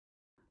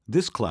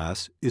This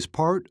class is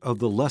part of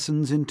the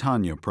Lessons in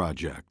Tanya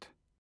project.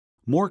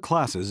 More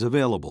classes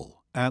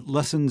available at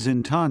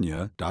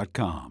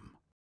lessonsintanya.com.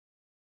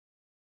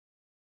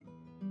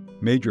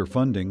 Major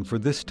funding for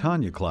this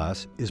Tanya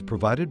class is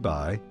provided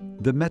by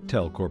the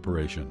Mettel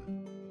Corporation.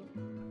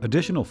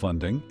 Additional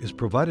funding is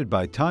provided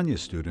by Tanya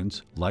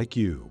students like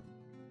you.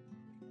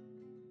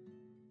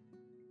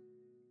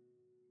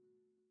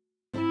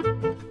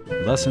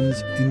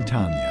 Lessons in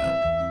Tanya.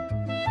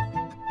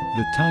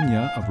 The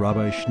Tanya of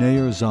Rabbi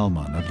Schneur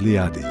Zalman of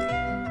Liadi,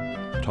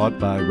 taught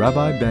by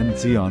Rabbi Ben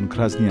Zion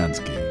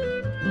Krasniansky.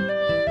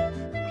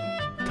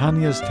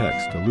 Tanya's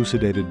text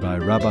elucidated by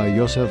Rabbi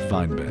Yosef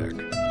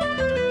Weinberg.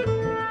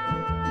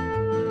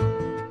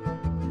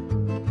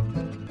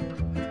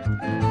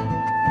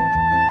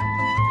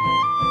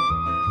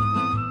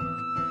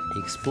 He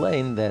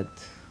explained that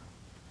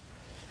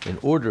in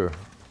order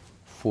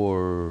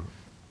for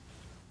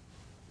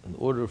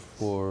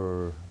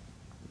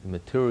the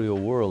material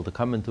world to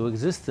come into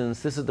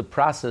existence, this is the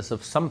process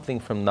of something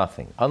from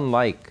nothing.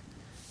 Unlike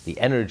the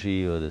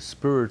energy or the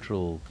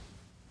spiritual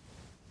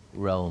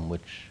realm,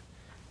 which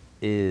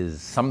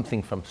is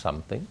something from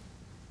something,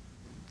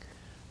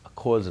 a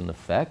cause and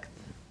effect,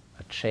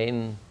 a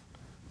chain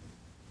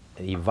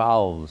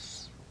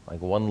evolves,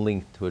 like one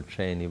link to a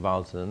chain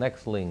evolves to the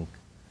next link,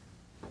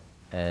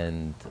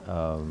 and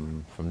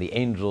from the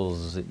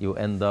angels you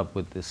end up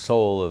with the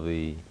soul of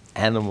the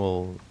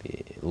animal,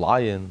 the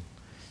lion,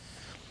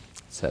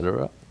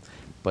 etc.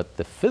 But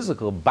the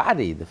physical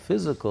body, the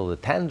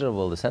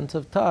tangible, the sense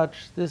of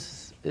touch,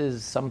 this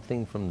is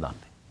something from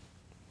nothing.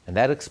 And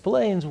that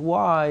explains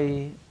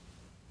why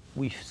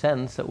we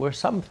sense that we're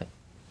something.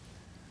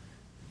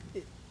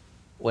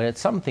 When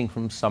it's something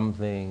from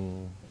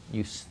something,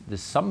 there's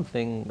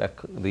something that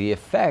the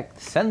effect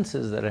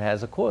senses that it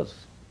has a cause.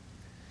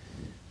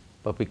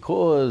 But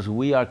because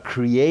we are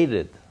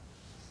created,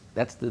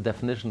 that's the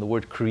definition of the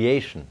word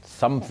creation,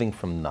 something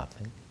from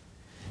nothing,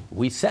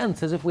 we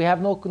sense as if we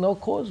have no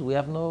cause, we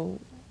have no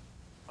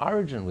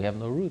origin, we have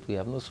no root, we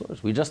have no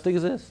source. We just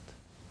exist.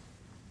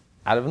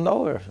 Out of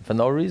nowhere, for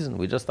no reason.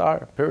 We just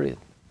are, period.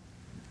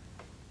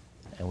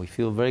 And we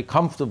feel very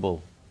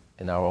comfortable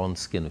in our own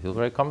skin. We feel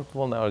very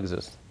comfortable in our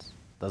existence.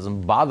 It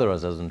doesn't bother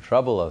us, doesn't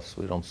trouble us.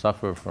 We don't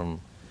suffer from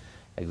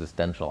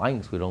existential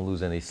angst. We don't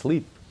lose any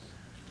sleep.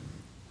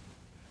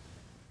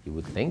 You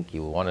would think,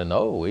 you would want to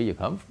know where you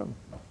come from.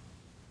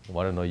 You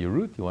want to know your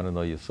root, you want to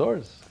know your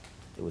source.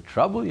 It would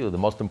trouble you. The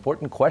most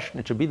important question,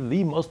 it should be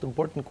the most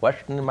important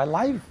question in my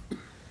life.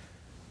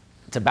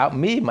 It's about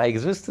me, my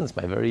existence,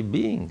 my very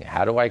being.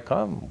 How do I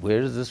come? Where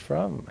is this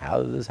from?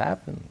 How did this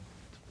happen?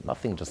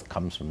 Nothing just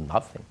comes from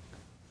nothing.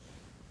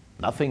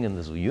 Nothing in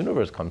this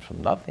universe comes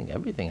from nothing.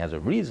 Everything has a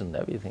reason,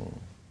 everything.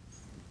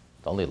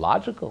 It's only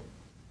logical.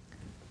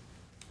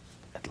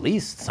 At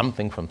least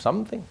something from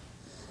something.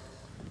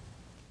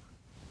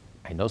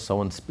 I know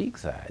someone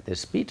speaks,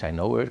 there's speech, I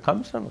know where it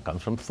comes from. It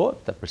comes from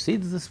thought that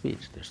precedes the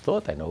speech. There's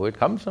thought, I know where it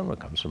comes from. It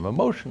comes from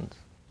emotions,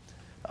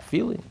 a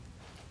feeling,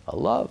 a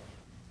love,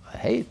 a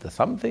hate, a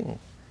something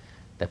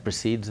that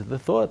precedes the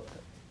thought.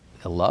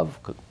 A love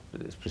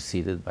is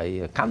preceded by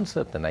a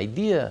concept, an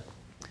idea.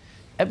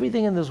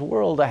 Everything in this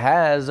world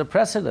has a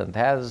precedent,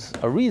 has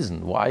a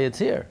reason why it's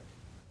here.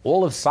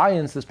 All of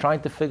science is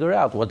trying to figure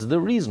out what's the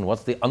reason,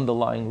 what's the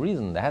underlying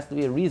reason. There has to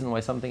be a reason why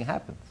something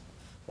happens.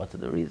 What's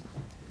the reason?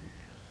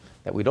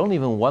 That we don't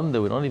even wonder,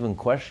 we don't even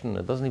question,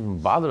 it doesn't even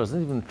bother us, it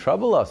doesn't even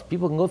trouble us.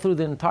 People can go through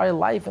their entire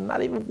life and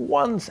not even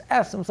once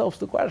ask themselves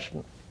the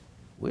question,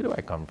 where do I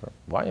come from?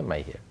 Why am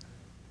I here?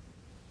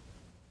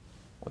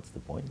 What's the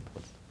point?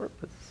 What's the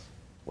purpose?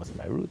 What's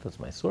my root? What's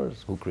my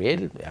source? Who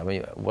created me? I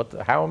mean,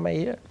 how am I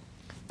here?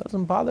 It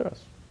doesn't bother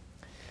us.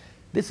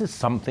 This is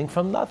something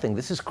from nothing.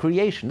 This is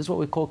creation. This is what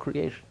we call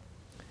creation.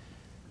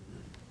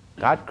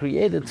 God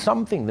created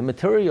something, the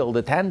material,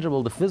 the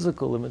tangible, the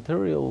physical, the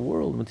material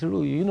world, the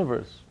material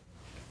universe.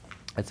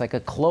 It's like a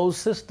closed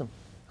system,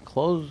 a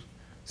closed,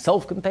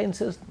 self-contained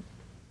system.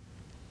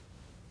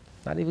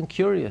 Not even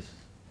curious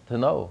to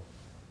know.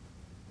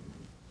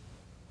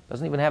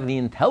 Doesn't even have the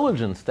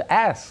intelligence to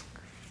ask,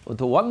 or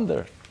to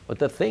wonder, or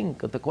to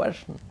think, or to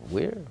question.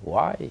 Where,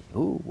 why,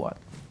 who, what.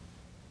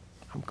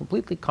 I'm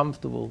completely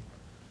comfortable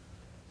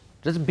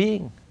just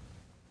being.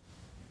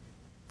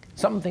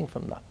 Something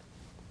from nothing.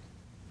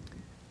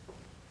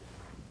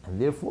 And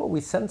therefore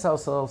we sense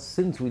ourselves,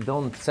 since we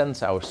don't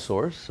sense our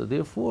source, so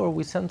therefore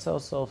we sense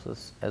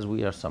ourselves as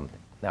we are something.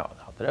 Now,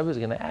 the Rebbe is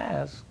going to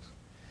ask,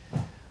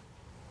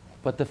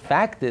 but the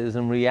fact is,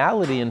 in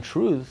reality and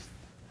truth,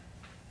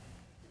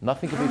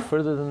 nothing can be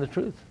further than the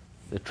truth.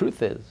 The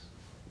truth is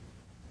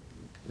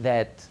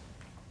that,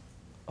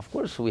 of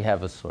course, we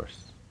have a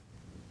source.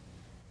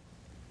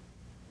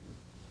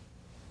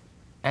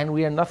 And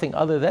we are nothing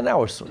other than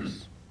our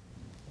source.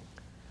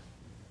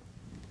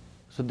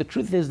 So the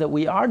truth is that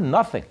we are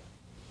nothing.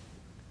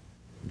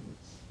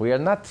 We are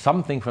not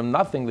something from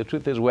nothing. The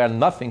truth is we are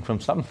nothing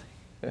from something.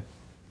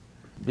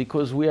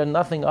 Because we are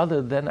nothing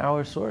other than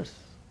our source.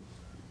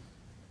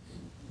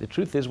 The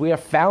truth is we are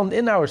found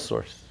in our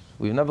source.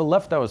 We've never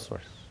left our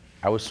source.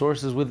 Our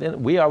source is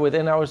within, we are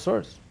within our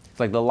source. It's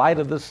like the light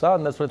of the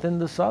sun that's within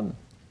the sun.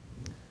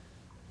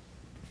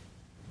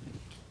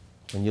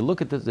 When you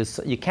look at this,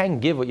 you can't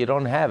give what you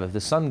don't have. If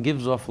the sun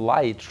gives off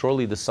light,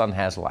 surely the sun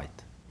has light.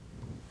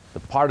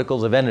 The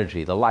particles of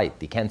energy, the light.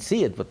 You can't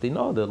see it, but they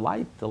know the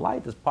light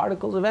is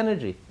particles of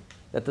energy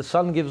that the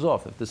sun gives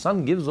off. If the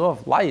sun gives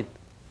off light,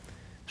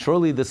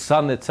 surely the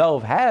sun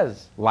itself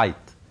has light.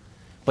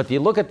 But you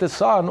look at the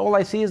sun, all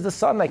I see is the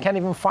sun. I can't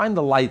even find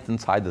the light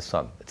inside the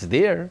sun. It's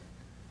there,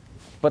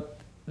 but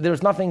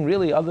there's nothing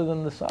really other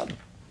than the sun.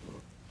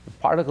 The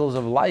particles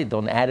of light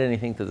don't add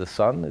anything to the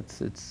sun.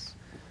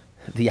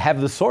 You have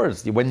the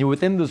source. When you're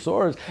within the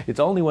source, it's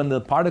only when the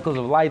particles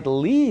of light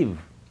leave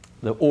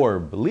the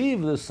orb,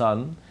 leave the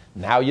sun,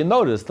 now you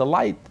notice the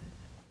light.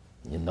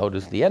 You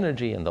notice the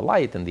energy and the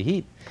light and the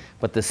heat.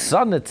 But the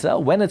sun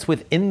itself, when it's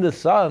within the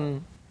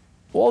sun,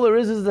 all there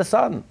is the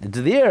sun. It's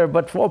there,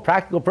 but for all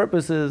practical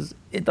purposes,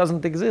 it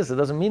doesn't exist. It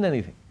doesn't mean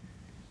anything.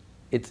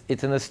 It's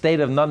in a state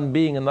of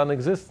non-being and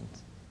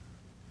non-existence.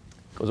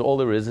 Because all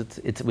there is,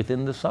 it's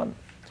within the sun.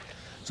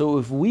 So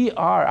if we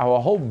are, our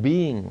whole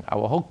being,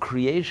 our whole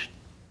creation,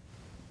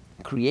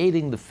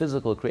 creating the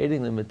physical,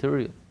 creating the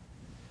material,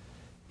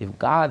 if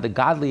God, the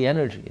godly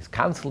energy, is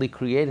constantly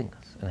creating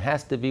us and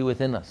has to be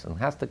within us and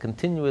has to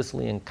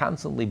continuously and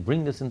constantly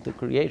bring us into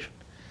creation,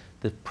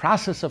 the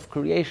process of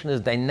creation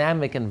is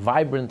dynamic and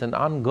vibrant and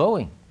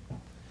ongoing.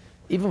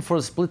 Even for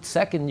a split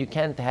second, you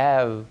can't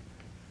have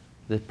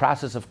the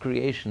process of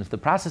creation. If the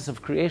process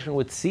of creation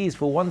would cease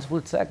for one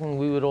split second,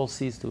 we would all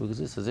cease to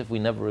exist, as if we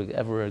never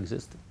ever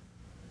existed.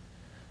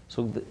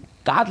 So the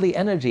godly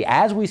energy,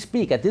 as we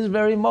speak, at this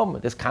very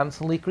moment, is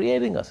constantly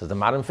creating us. As the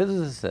modern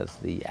physicist says,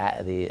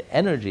 the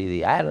energy,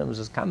 the atoms,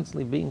 is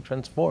constantly being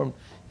transformed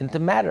into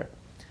matter.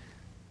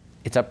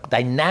 It's a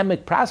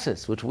dynamic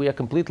process which we are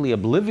completely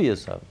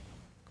oblivious of.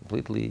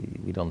 Completely,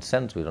 we don't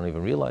sense, we don't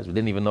even realize. We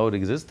didn't even know it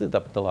existed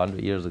up until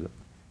 100 years ago.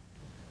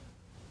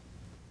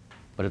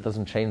 But it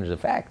doesn't change the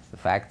facts. The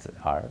facts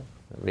are,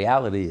 the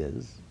reality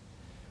is,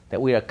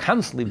 that we are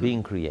constantly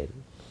being created.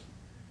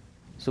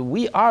 So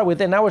we are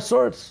within our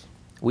source.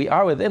 We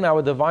are within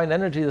our divine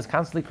energy that's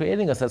constantly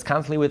creating us, that's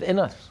constantly within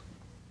us.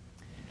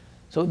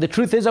 So the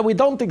truth is that we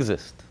don't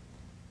exist.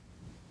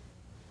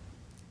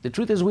 The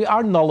truth is we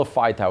are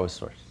nullified to our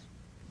source.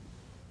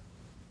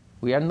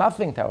 We are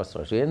nothing to our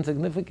source. We are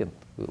insignificant.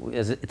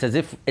 It's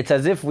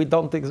as if we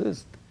don't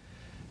exist.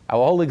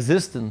 Our whole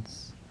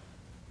existence,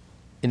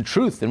 in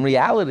truth, in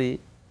reality,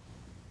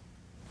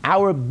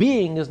 our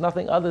being is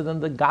nothing other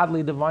than the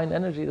godly divine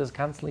energy that's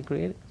constantly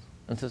creating us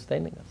and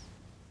sustaining us.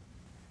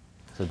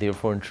 So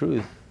therefore, in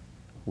truth,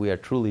 we are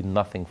truly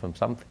nothing from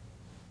something.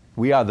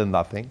 We are the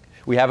nothing.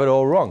 We have it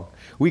all wrong.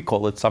 We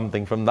call it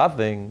something from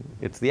nothing.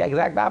 It's the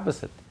exact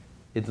opposite.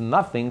 It's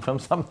nothing from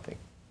something.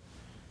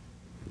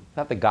 It's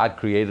not that God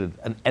created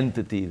an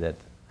entity that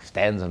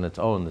stands on its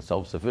own, that's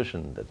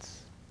self-sufficient, that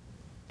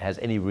has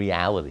any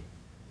reality.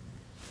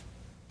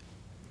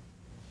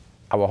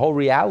 Our whole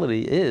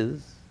reality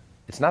is,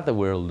 it's not that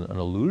we're an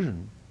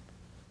illusion.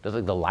 Just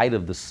like the light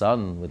of the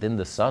sun within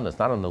the sun, it's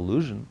not an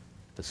illusion.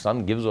 The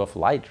sun gives off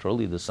light.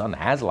 Surely the sun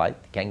has light.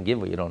 You can't give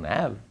what you don't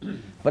have.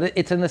 But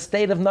it's in a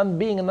state of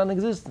non-being and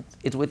non-existence.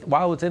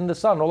 While it's in the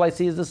sun, all I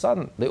see is the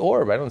sun, the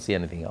orb. I don't see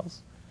anything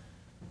else.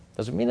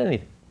 Doesn't mean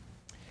anything.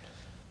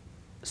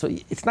 So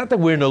it's not that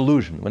we're an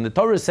illusion. When the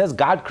Torah says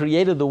God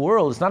created the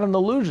world, it's not an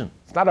illusion.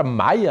 It's not a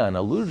maya, an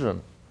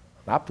illusion,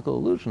 an optical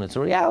illusion. It's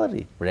a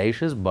reality.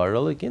 Reishis bara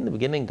Elokim. In the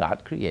beginning,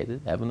 God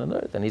created heaven and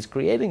earth. And He's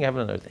creating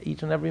heaven and earth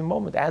each and every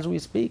moment as we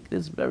speak,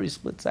 this very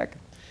split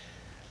second.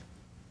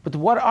 But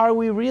what are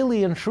we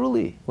really and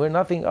truly? We're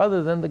nothing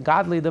other than the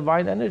godly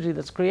divine energy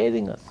that's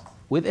creating us,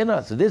 within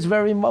us, this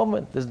very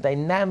moment, this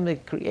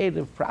dynamic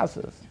creative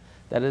process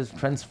that is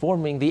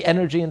transforming the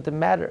energy into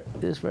matter,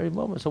 this very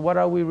moment. So what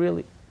are we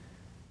really?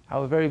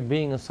 Our very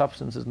being and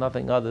substance is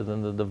nothing other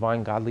than the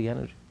divine godly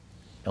energy.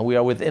 And we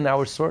are within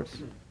our source.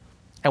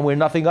 And we're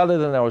nothing other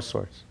than our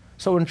source.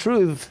 So in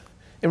truth,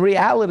 in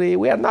reality,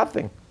 we are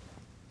nothing.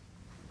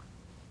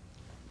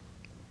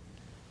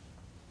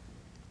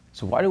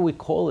 So why do we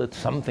call it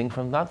something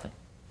from nothing?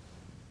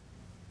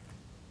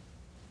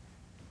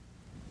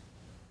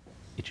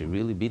 It should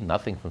really be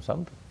nothing from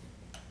something.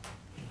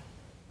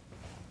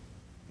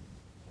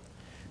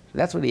 So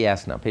that's what he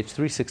asks now, page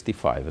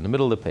 365, in the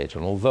middle of the page.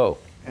 And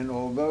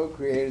although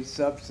created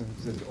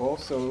substance is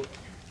also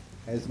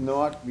as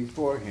naught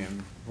before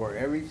him, for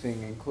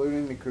everything,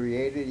 including the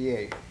created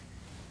yesh,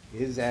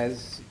 is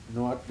as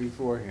naught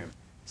before him.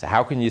 So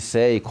how can you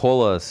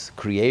call us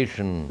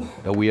creation,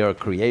 that we are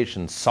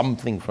creation,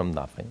 something from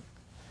nothing?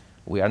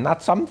 We are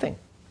not something.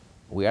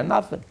 We are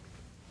nothing.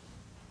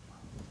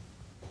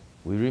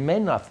 We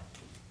remain nothing.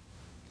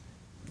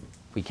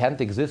 We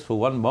can't exist for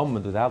one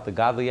moment without the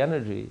godly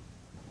energy,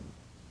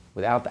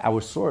 without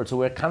our source. So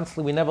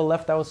we never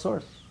left our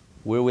source.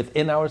 We're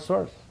within our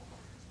source.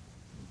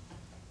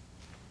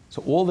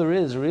 So all there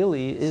is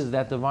really is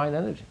that divine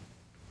energy.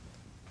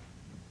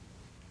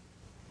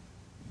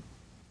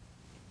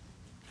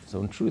 So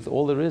in truth,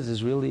 all there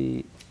is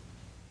really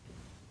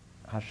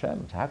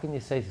Hashem. How can you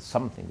say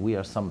something? We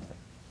are something.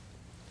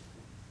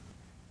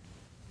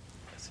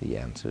 So he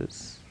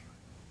answers.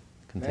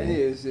 Continue. That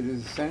is, it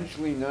is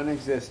essentially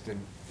non-existent.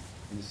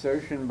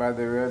 Insertion by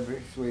the Rebbe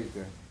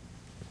Shlita.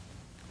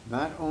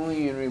 Not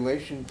only in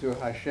relation to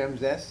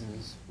Hashem's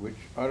essence, which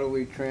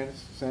utterly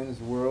transcends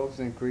worlds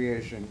and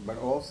creation, but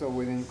also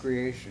within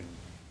creation,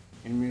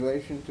 in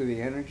relation to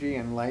the energy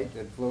and light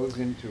that flows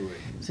into it.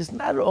 It's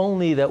not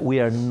only that we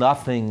are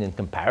nothing in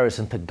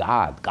comparison to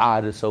God.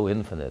 God is so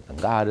infinite,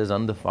 and God is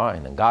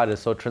undefined, and God is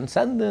so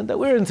transcendent that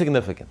we're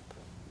insignificant.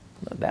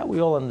 That we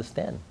all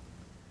understand.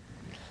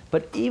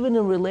 But even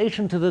in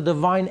relation to the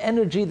divine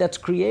energy that's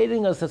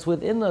creating us, that's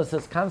within us,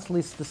 that's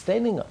constantly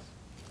sustaining us,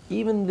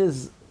 even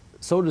this,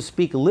 so to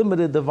speak,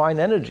 limited divine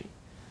energy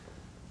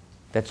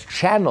that's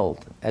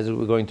channeled, as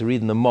we're going to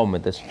read in a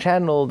moment, that's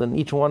channeled, and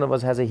each one of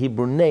us has a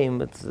Hebrew name,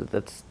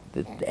 the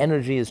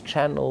energy is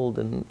channeled,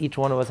 and each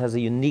one of us has a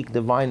unique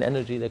divine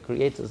energy that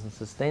creates us and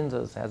sustains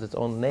us, has its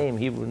own name,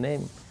 Hebrew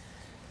name.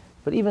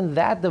 But even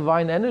that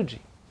divine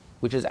energy,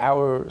 which is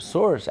our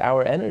source,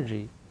 our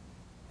energy,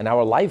 and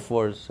our life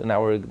force, and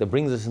that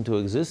brings us into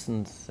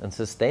existence and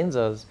sustains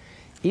us,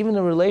 even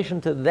in relation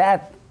to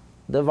that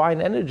divine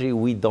energy,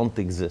 we don't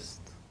exist.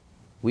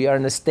 We are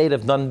in a state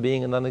of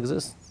non-being and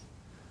non-existence.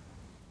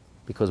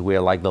 Because we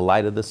are like the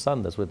light of the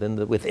sun that's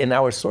within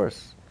our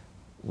source.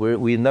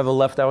 We never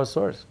left our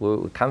source.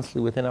 We're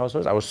constantly within our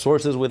source. Our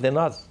source is within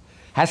us.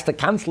 Has to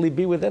constantly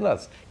be within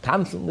us,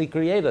 constantly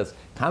create us,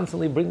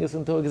 constantly bring us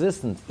into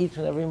existence, each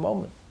and every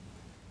moment.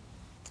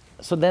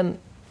 So then,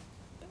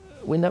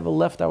 we never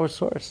left our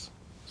source.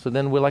 So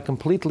then we're like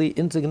completely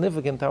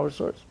insignificant to our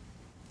source.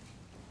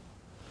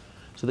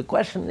 So the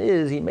question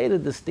is, he made a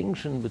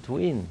distinction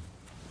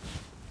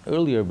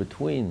earlier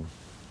between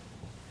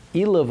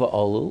Ila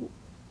va'alul,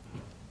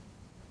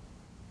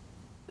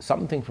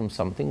 something from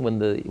something, when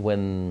the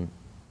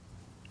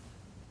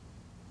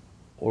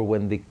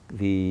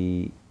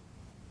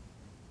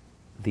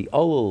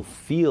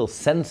alul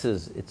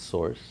senses its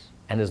source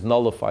and is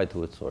nullified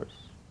to its source,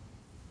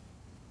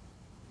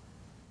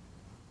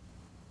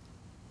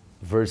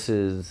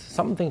 versus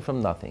something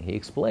from nothing. He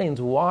explains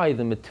why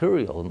the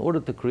material, in order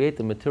to create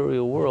the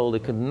material world,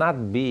 it could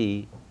not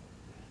be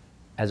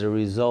as a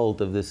result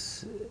of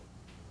this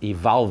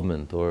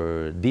evolvement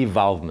or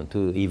devolvement,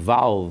 to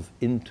evolve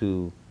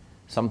into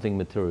something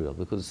material.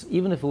 Because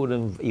even if it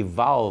would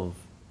evolve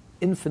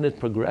infinite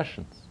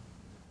progressions,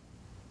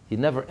 you'd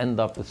never end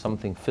up with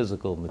something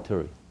physical,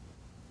 material.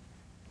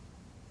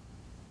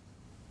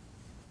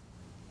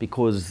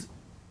 Because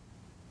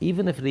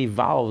even if it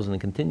evolves and it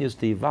continues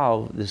to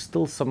evolve, there's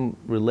still some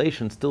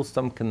relation, still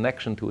some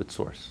connection to its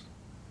source,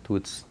 to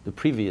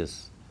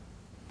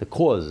the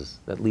cause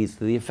that leads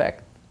to the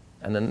effect.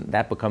 And then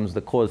that becomes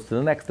the cause to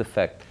the next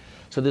effect.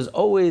 So there's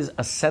always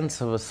a sense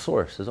of a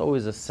source. There's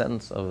always a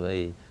sense of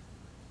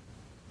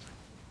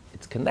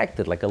it's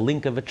connected, like a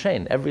link of a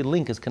chain. Every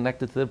link is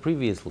connected to the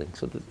previous link.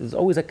 So there's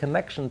always a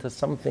connection to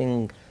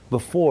something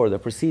before that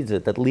precedes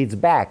it, that leads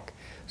back.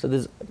 So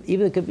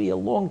it could be a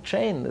long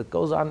chain that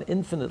goes on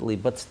infinitely,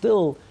 but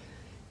still,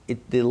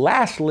 the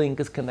last link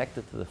is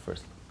connected to the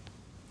first link.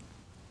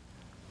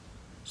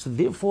 So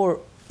therefore,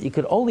 you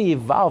could only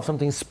evolve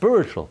something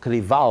spiritual, could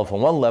evolve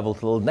from one level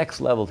to the next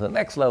level to the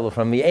next level.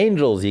 From the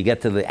angels, you get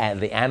to the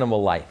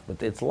animal life,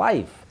 but it's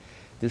life.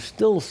 There's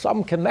still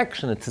some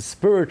connection. It's a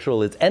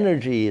spiritual, it's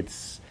energy,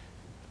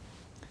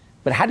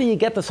 But how do you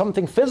get to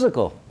something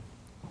physical?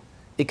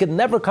 It could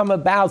never come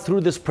about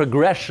through this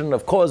progression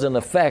of cause and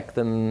effect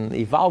and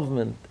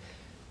evolvement.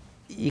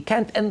 You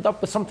can't end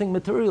up with something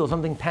material,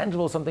 something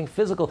tangible, something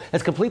physical.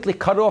 It's completely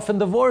cut off and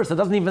divorced. It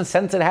doesn't even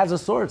sense it has a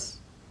source.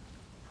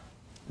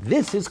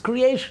 This is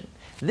creation.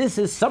 This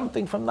is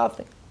something from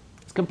nothing.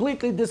 It's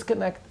completely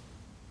disconnected.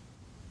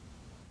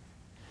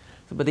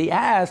 But he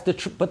asked,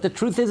 but the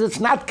truth is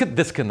it's not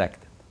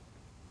disconnected.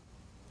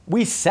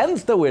 We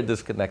sense that we're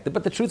disconnected,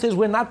 but the truth is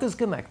we're not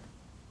disconnected.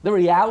 The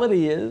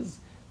reality is,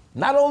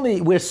 not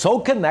only we're so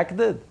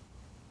connected,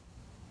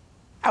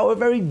 our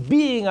very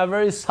being, our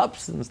very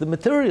substance, the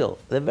material,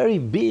 the very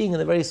being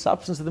and the very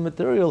substance of the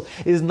material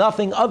is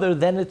nothing other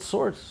than its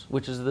source,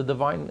 which is the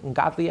divine and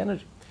godly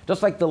energy.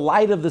 Just like the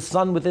light of the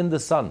sun within the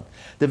sun.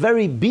 The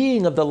very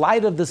being of the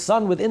light of the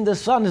sun within the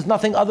sun is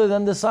nothing other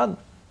than the sun.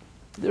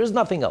 There is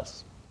nothing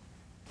else.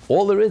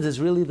 All there is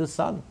really the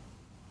sun.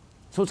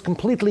 So it's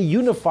completely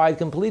unified,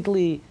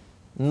 completely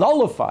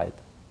nullified,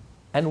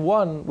 and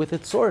one with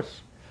its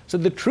source. So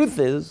the truth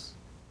is,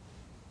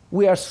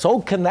 we are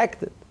so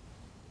connected.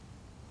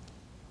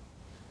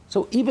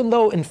 So even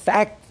though, in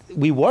fact,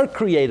 we were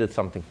created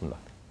something from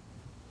nothing,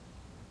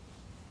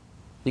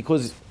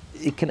 because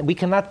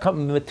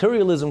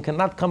materialism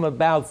cannot come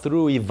about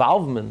through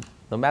evolvement,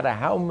 no matter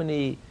how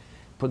many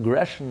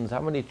progressions, how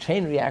many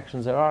chain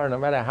reactions there are, no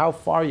matter how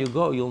far you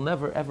go, you'll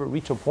never ever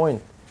reach a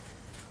point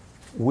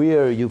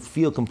where you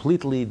feel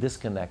completely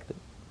disconnected.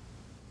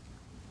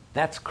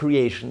 That's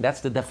creation.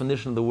 That's the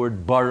definition of the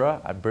word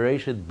bara.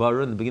 Bereshit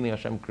bara, in the beginning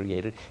Hashem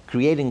created.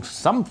 Creating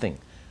something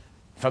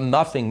from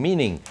nothing,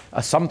 meaning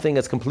something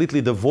that's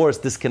completely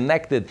divorced,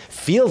 disconnected,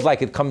 feels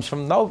like it comes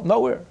from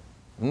nowhere,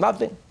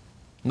 nothing,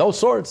 no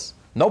source,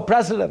 no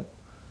precedent,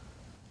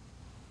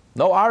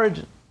 no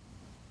origin.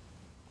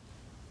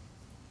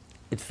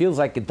 It feels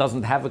like it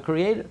doesn't have a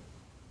creator.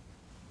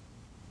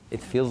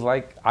 It feels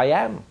like I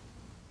am.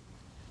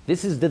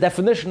 This is the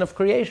definition of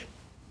creation.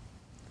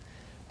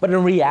 But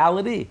in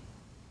reality,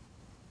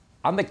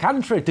 on the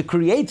contrary, to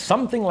create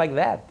something like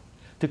that,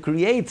 to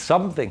create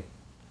something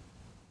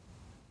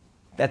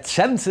that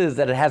senses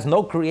that it has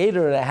no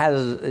creator,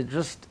 it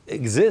just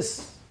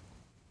exists.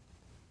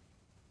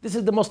 This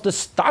is the most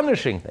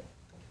astonishing thing.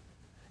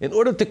 In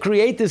order to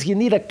create this, you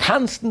need a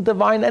constant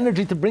divine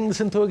energy to bring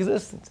this into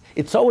existence.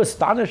 It's so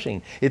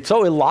astonishing. It's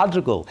so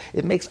illogical.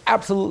 It makes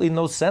absolutely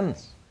no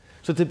sense.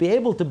 So to be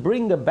able to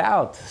bring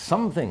about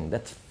something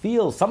that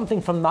feels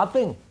something from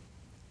nothing,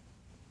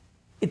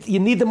 you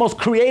need the most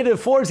creative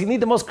force. You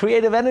need the most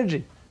creative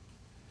energy.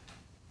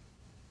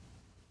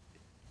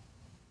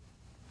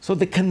 So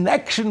the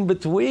connection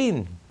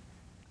between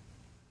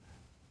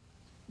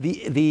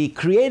the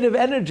creative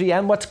energy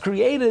and what's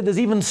created is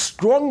even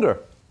stronger,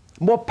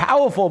 more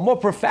powerful, more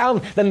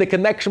profound than the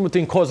connection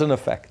between cause and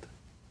effect.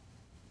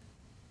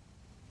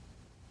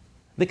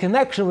 The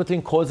connection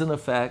between cause and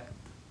effect,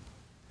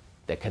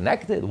 they're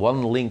connected.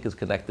 One link is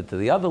connected to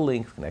the other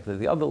link, connected to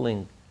the other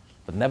link.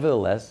 But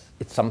nevertheless,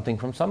 it's something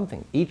from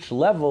something. Each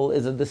level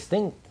is a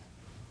distinct,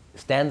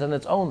 stands on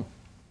its own.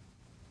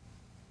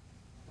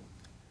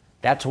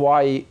 That's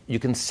why you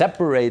can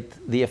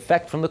separate the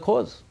effect from the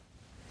cause.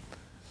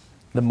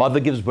 The mother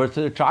gives birth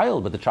to the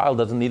child, but the child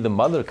doesn't need the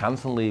mother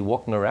constantly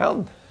walking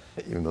around.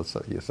 Even though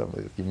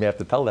you may have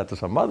to tell that to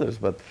some mothers,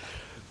 but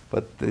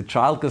the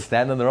child can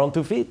stand on their own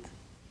 2 feet.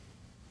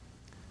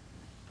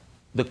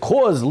 The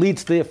cause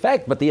leads to the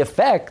effect, but the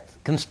effect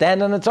can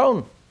stand on its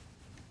own.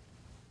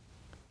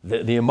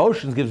 The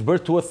emotions gives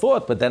birth to a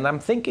thought, but then I'm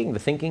thinking. The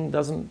thinking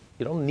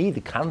you don't need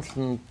the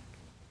constant.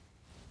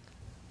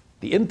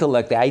 The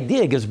intellect, the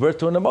idea gives birth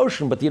to an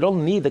emotion, but you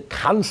don't need the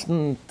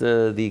constant,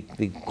 the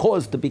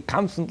cause to be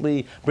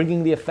constantly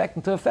bringing the effect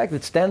into effect.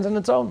 It stands on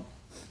its own,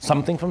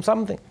 something from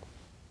something.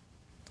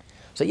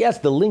 So yes,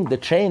 the link, the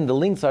chain, the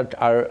links are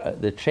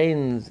the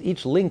chains.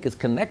 Each link is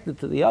connected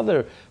to the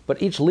other,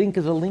 but each link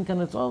is a link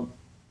on its own.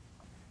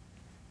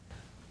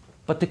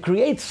 But to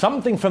create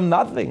something from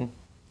nothing,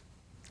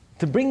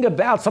 to bring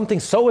about something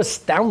so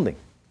astounding,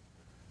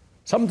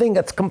 something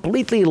that's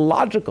completely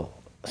illogical,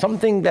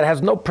 something that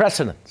has no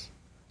precedence,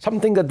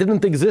 something that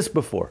didn't exist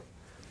before,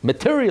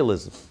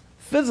 materialism,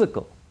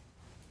 physical,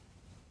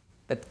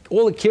 that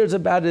all it cares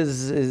about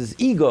is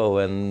ego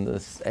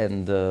and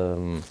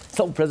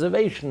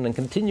self-preservation and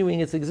continuing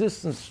its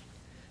existence,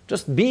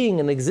 just being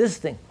and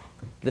existing,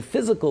 the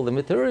physical, the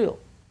material,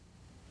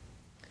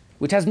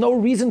 which has no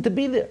reason to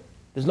be there.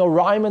 There's no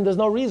rhyme and there's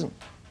no reason.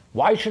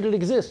 Why should it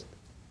exist?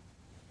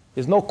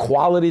 There's no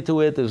quality to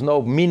it, there's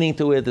no meaning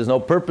to it, there's no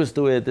purpose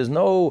to it, there's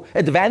no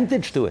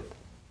advantage to it.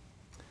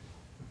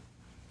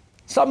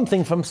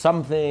 Something from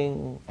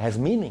something has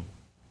meaning,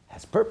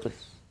 has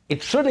purpose.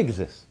 It should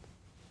exist.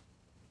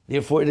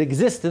 Therefore, it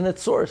exists in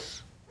its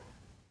source.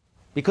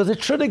 Because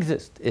it should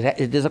exist.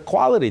 There's a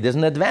quality, there's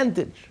an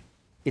advantage.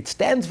 It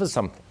stands for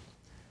something.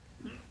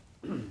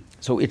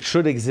 So it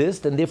should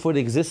exist, and therefore it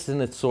exists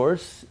in its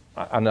source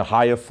on a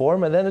higher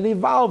form, and then it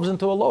evolves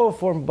into a lower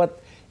form,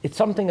 but it's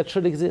something that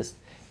should exist.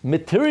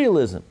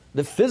 Materialism,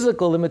 the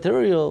physical, the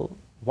material,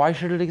 why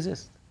should it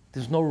exist?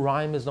 There's no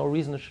rhyme, there's no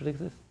reason it should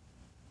exist.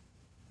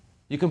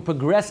 You can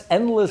progress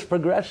endless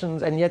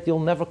progressions, and yet you'll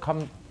never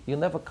come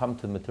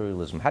to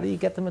materialism. How do you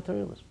get to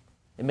materialism?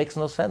 It makes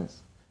no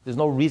sense. There's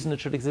no reason it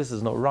should exist,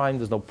 there's no rhyme,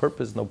 there's no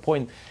purpose, no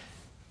point.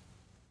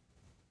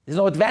 There's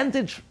no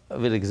advantage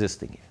of it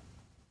existing here.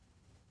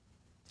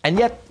 And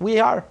yet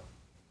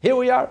here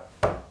we are,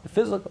 the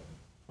physical.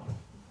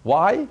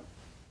 Why?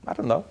 I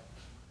don't know.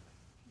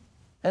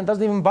 And it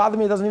doesn't even bother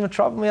me, it doesn't even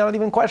trouble me, I don't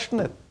even question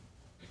it.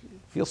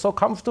 I feel so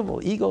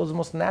comfortable. Ego is the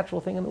most natural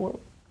thing in the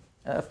world.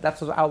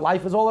 That's what our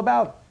life is all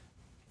about.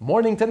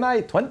 Morning to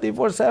night,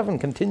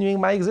 24/7, continuing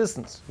my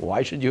existence.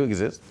 Why should you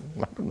exist?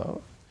 I don't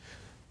know.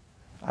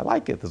 I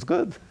like it, it's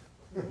good.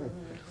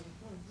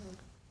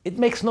 It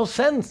makes no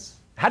sense.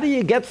 How do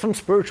you get from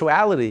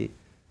spirituality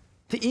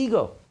to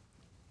ego?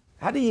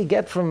 How do you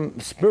get from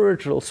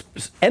spiritual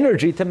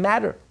energy to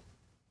matter?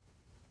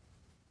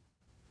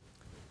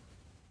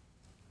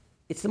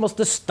 It's the most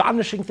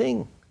astonishing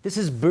thing. This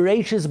is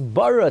Bereshis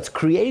bara, it's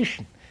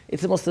creation.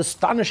 It's the most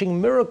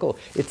astonishing miracle.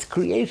 It's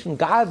creation.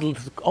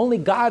 Only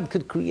God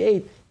could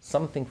create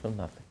something from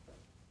nothing.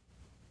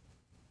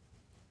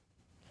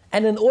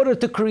 And in order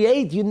to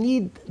create, you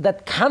need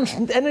that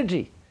constant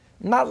energy.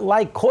 Not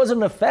like cause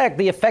and effect.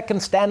 The effect can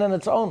stand on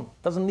its own.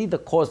 It doesn't need the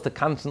cause to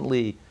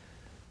constantly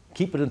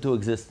keep it into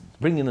existence,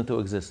 bring it into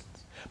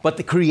existence. But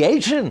the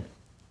creation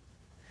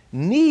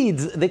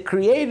needs the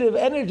creative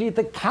energy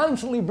to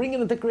constantly bring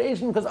it into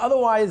creation, because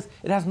otherwise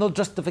it has no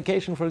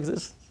justification for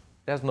existence.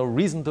 It has no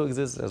reason to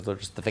exist, it has no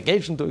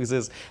justification to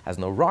exist, has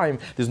no rhyme.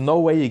 There's no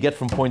way you get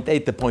from point A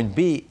to point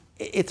B.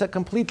 It's a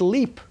complete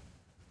leap.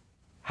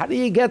 How do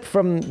you get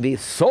from the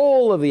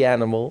soul of the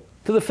animal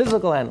to the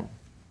physical animal?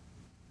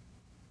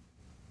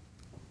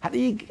 How do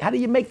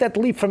you make that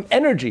leap from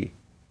energy,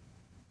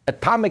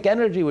 atomic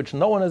energy, which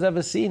no one has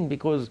ever seen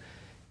because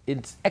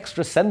it's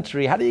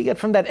extrasensory? How do you get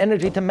from that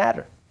energy to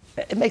matter?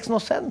 It makes no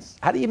sense.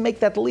 How do you make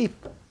that leap?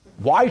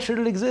 Why should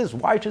it exist?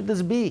 Why should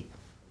this be?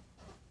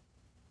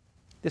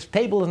 This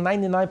table is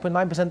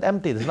 99.9%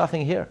 empty. There's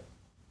nothing here.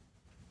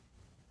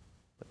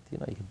 But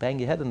you can bang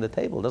your head on the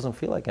table. It doesn't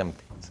feel like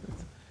empty.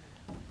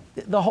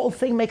 The whole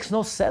thing makes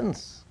no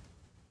sense.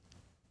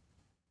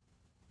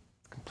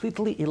 It's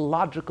completely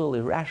illogical,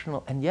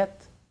 irrational, and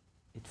yet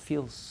it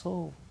feels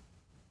so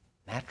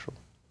natural,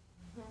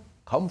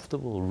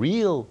 comfortable,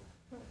 real,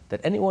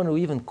 that anyone who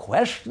even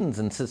questions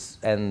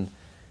and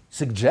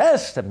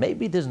suggests that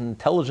maybe there's an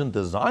intelligent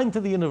design to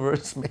the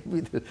universe,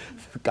 maybe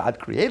God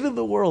created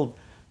the world,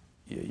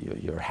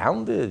 you're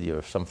hounded,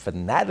 you're some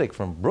fanatic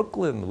from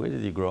Brooklyn. Where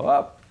did you grow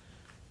up?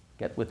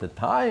 Get with the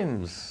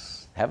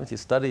times. Haven't you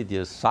studied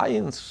your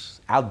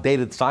science,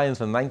 outdated science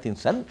from the 19th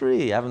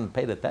century? You haven't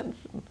paid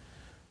attention.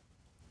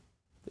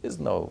 There's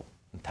no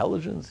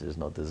intelligence, there's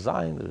no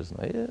design,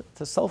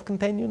 it's a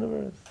self-contained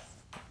universe.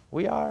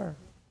 We are.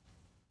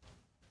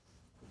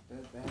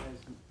 That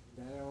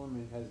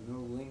element has no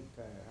link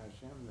to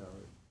Hashem,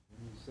 though.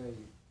 When you say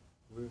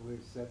we're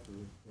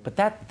separate. But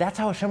that's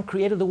how Hashem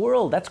created the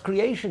world. That's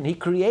creation. He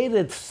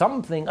created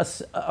something,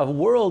 a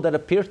world that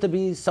appears to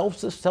be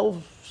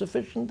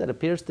self-sufficient, that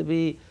appears to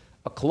be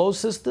a closed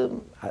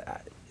system.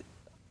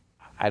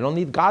 I don't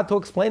need God to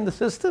explain the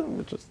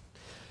system.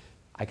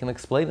 I can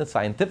explain it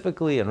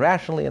scientifically and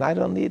rationally, and I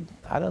don't need,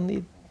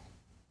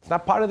 it's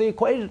not part of the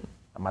equation.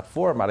 I'm not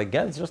for, I'm not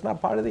against, it's just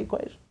not part of the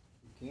equation.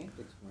 You can't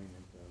explain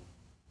it, though.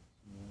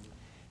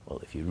 Well,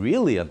 if you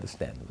really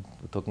understand,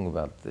 we're talking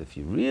about if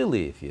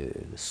you're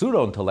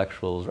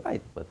pseudo-intellectuals,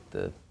 right, but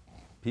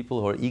people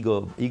who are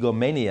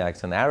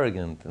egomaniacs and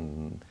arrogant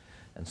and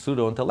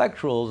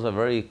pseudo-intellectuals are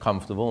very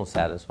comfortable and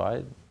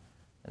satisfied.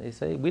 And they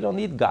say, we don't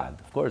need God.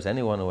 Of course,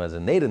 anyone who has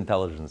innate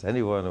intelligence,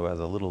 anyone who has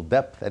a little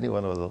depth,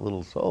 anyone who has a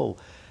little soul,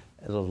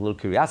 has a little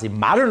curiosity.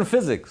 Modern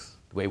physics,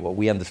 the way what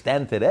we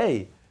understand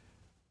today,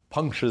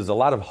 punctures a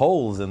lot of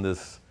holes in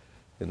this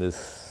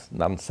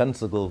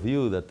nonsensical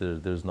view that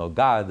there's no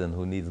God and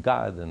who needs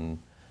God, and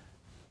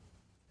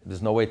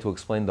there's no way to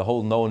explain the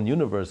whole known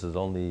universe is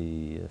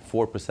only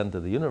 4%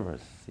 of the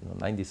universe.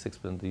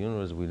 96% of the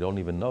universe we don't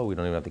even know. We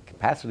don't even have the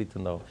capacity to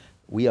know.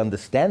 We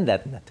understand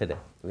that today.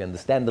 We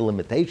understand the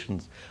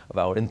limitations of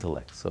our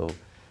intellect. So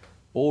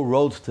all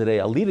roads today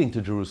are leading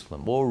to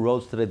Jerusalem. All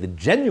roads today, the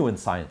genuine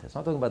scientists, I'm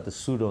not talking about the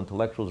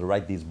pseudo-intellectuals who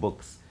write these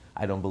books,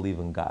 I don't believe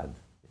in God.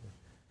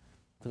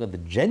 I'm talking about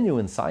the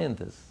genuine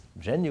scientists,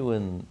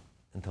 genuine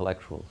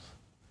intellectuals,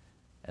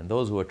 and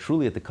those who are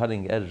truly at the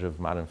cutting edge of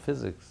modern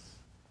physics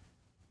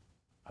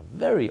are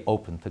very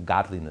open to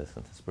godliness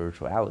and to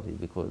spirituality,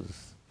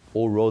 because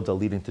all roads are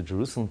leading to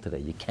Jerusalem today.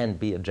 You can't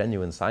be a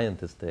genuine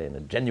scientist today and a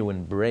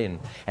genuine brain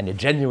and a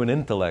genuine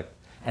intellect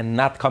and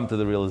not come to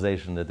the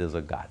realization that there's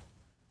a God.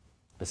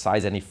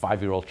 Besides, any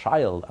 5-year-old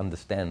child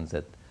understands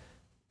that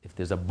if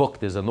there's a book,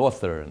 there's an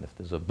author, and if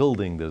there's a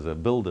building, there's a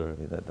builder.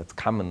 That's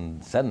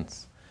common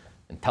sense.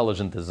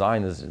 Intelligent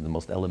design is the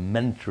most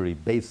elementary,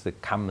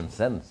 basic common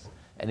sense.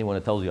 Anyone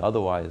who tells you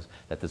otherwise,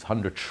 that this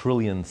 100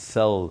 trillion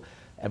cell,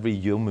 every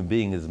human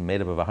being is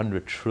made up of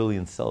 100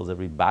 trillion cells,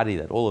 every body,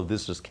 that all of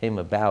this just came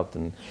about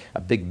and a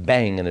big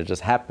bang and it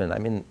just happened. I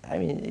mean,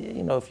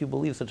 if you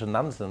believe such a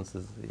nonsense,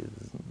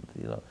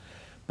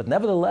 but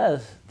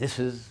nevertheless, this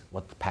is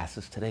what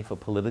passes today for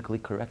politically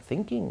correct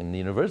thinking in the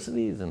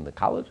universities and the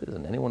colleges,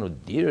 and anyone who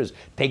dares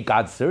take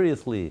God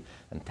seriously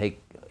and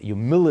take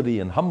humility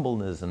and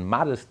humbleness and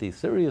modesty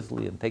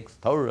seriously and takes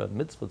Torah and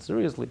mitzvot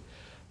seriously,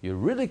 you're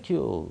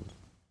ridiculed.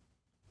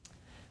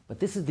 But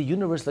this is the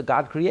universe that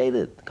God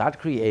created. God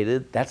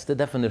created, that's the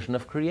definition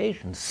of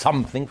creation,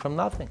 something from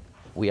nothing.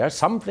 We are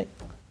something.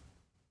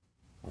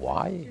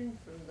 Why?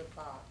 From the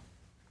Bach.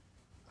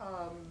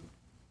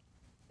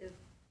 If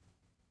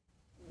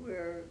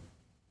we're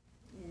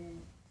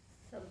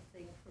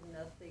something from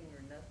nothing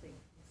or nothing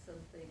from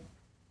something,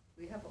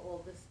 we have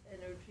all this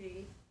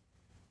energy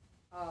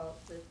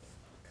that's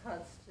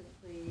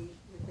constantly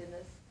within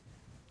us.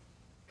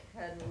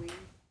 Can we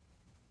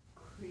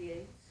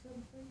create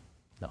something?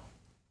 No.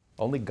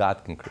 Only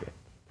God can create.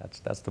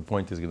 That's the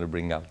point he's going to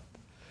bring out.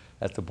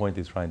 That's the point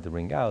he's trying to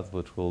bring out,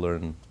 which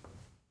we'll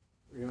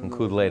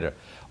conclude later.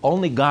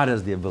 Only God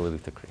has the ability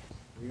to create.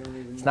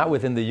 It's not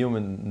within the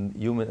human,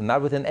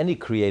 not within any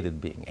created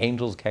being.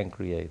 Angels can't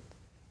create.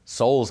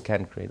 Souls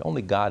can't create.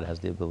 Only God has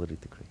the ability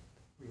to create.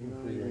 We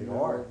don't even know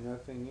what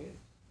nothing is.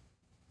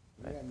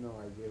 We have no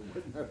idea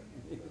what nothing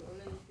is.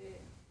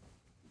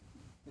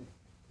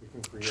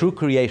 True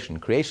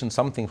creation,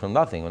 something from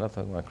nothing. We're not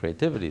talking about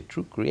creativity.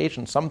 True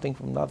creation, something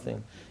from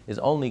nothing, is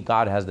only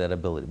God has that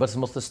ability. But it's the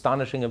most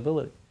astonishing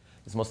ability.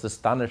 It's most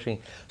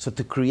astonishing. So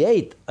to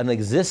create an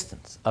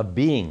existence, a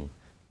being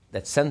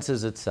that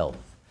senses itself,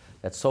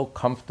 that's so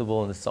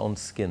comfortable in its own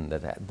skin,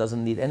 that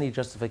doesn't need any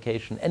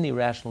justification, any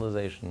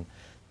rationalization,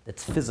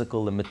 that's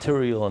physical and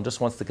material and just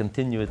wants to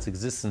continue its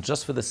existence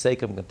just for the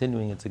sake of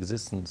continuing its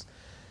existence.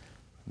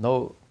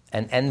 No,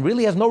 and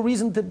really has no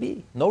reason to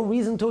be, no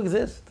reason to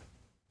exist.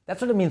 That's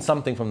what it means,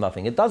 something from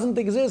nothing. It doesn't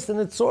exist in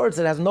its source.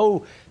 It has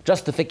no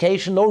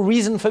justification, no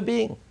reason for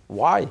being.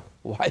 Why?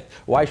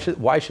 Why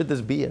should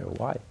this be here?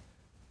 Why?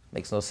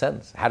 Makes no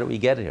sense. How do we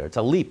get here? It's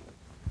a leap.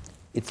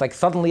 It's like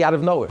suddenly out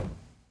of nowhere.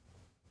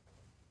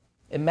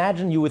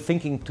 Imagine you were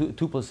thinking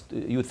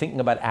you were thinking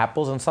about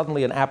apples, and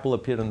suddenly an apple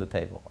appeared on the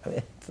table. I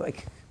mean, it's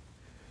like,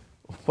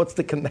 what's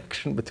the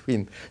connection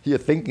between you're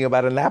thinking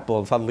about an apple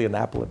and suddenly an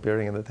apple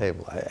appearing on the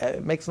table?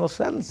 It makes no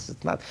sense.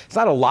 It's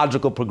not a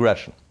logical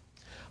progression.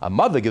 A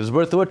mother gives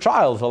birth to a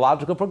child. It's a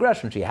logical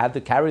progression. She had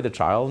to carry the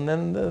child,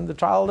 and then the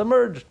child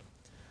emerged.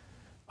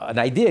 An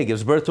idea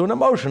gives birth to an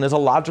emotion. Is a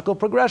logical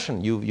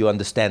progression. You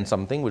understand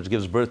something, which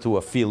gives birth to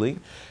a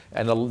feeling,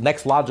 and the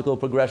next logical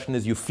progression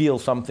is you feel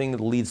something that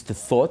leads to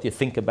thought. You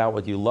think about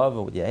what you love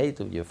and what you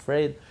hate, what you're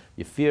afraid,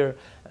 you fear,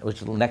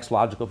 which the next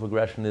logical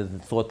progression is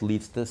thought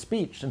leads to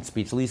speech, and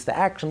speech leads to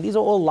action. These are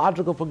all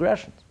logical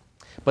progressions.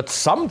 But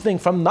something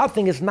from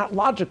nothing is not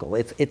logical.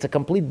 It's a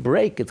complete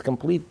break. It's a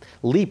complete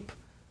leap.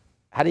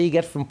 How do you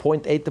get from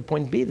point A to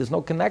point B? There's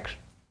no connection.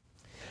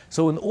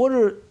 So in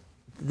order,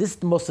 this is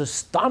the most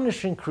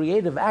astonishing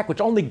creative act, which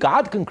only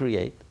God can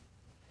create.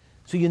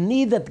 So you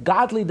need that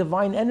godly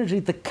divine energy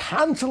to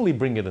constantly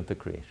bring it into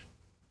creation.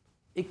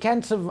 It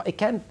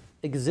can't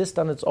exist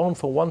on its own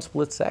for one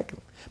split second,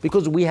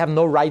 because we have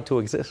no right to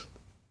exist.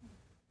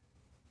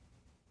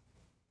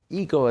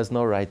 Ego has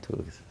no right to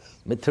exist.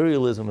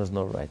 Materialism has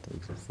no right to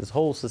exist. This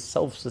whole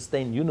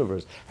self-sustained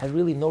universe has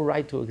really no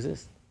right to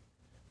exist.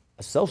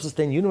 A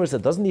self-sustained universe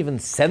that doesn't even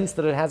sense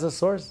that it has a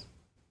source,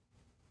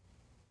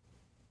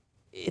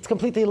 it's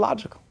completely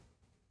illogical.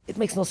 It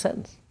makes no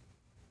sense.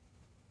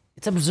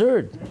 It's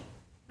absurd.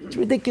 It's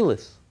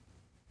ridiculous.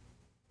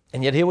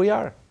 And yet here we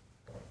are.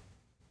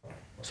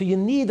 So you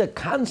need a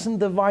constant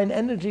divine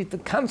energy to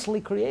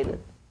constantly create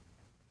it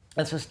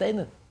and sustain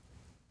it.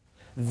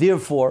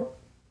 Therefore,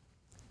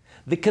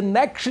 the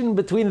connection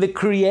between the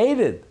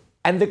created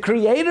and the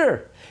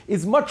creator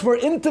is much more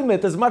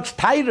intimate, is much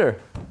tighter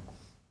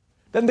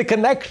than the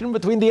connection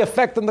between the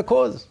effect and the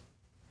cause.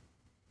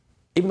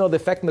 Even though the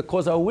effect and the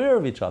cause are aware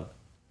of each other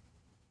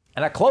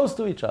and are close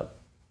to each other.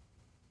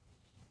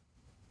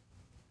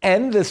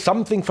 And there's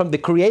something from the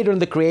creator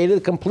and the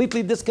created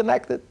completely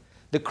disconnected.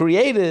 The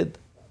created,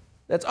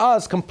 that's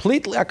us,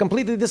 are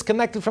completely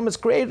disconnected from its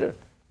creator.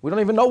 We don't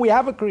even know we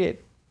have a creator.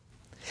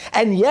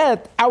 And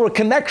yet, our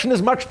connection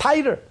is much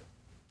tighter,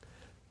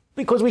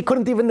 because we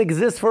couldn't even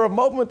exist for a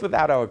moment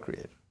without our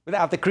creator,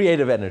 without the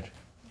creative energy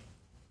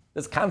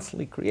that's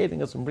constantly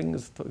creating us and bringing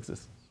us to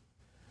existence.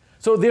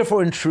 So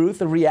therefore, in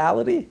truth, in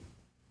reality,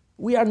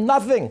 we are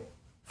nothing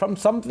from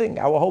something.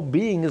 Our whole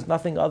being is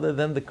nothing other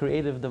than the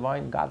creative,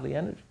 divine, godly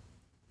energy.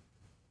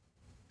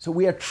 So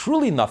we are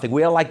truly nothing.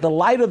 We are like the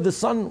light of the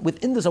sun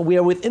within the sun. We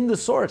are within the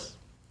source.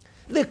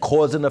 The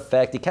cause and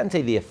effect, you can't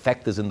say the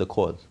effect is in the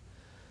cause.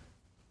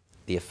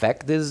 The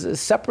effect is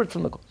separate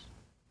from the cause.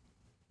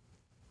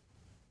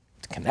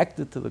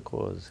 Connected to the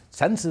cause, it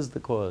senses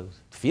the cause,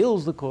 it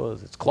feels the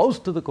cause, it's close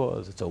to the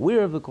cause, it's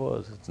aware of the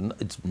cause,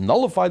 it's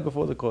nullified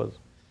before the cause.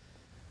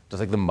 Just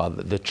like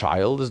the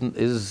child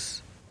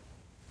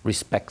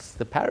respects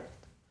the parent,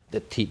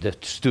 the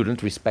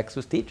student respects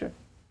his teacher.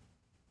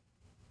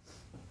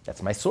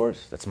 That's my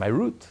source, that's my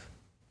root.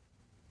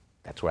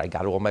 That's where I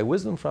got all my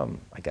wisdom from.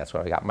 That's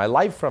where I got my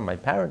life from, my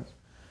parents.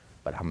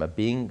 But I'm a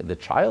being, the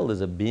child is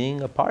a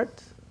being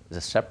apart, is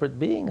a separate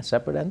being, a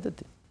separate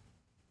entity.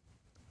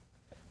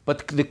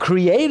 But the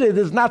created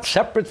is not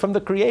separate from the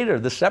creator.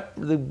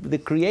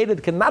 The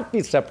created cannot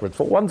be separate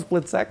for one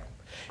split second.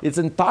 Its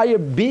entire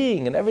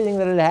being and everything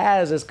that it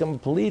has is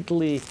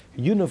completely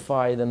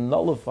unified and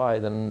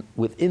nullified and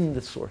within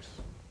the source.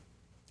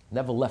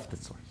 Never left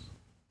its source.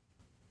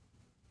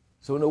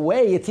 So in a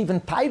way, it's even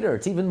tighter.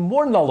 It's even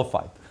more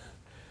nullified.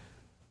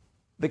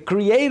 The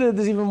created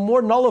is even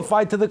more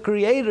nullified to the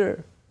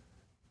creator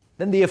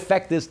than the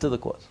effect is to the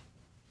cause.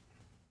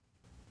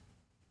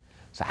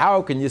 So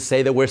how can you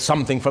say that we're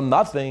something from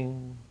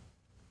nothing?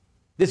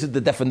 This is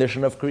the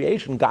definition of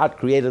creation. God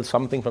created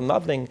something from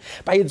nothing.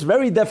 By its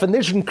very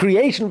definition,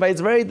 creation by its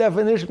very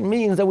definition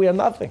means that we are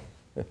nothing.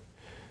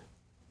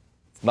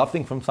 It's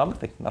nothing from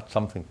something, not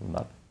something from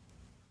nothing.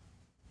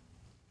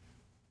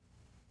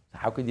 So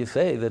how could you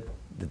say that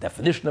the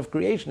definition of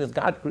creation is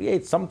God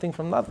creates something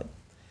from nothing?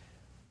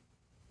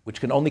 Which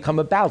can only come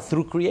about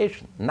through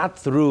creation, not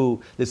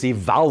through this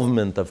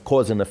evolvement of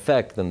cause and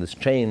effect and this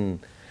chain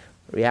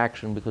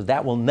reaction, because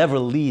that will never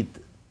lead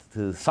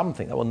to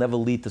something. That will never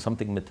lead to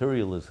something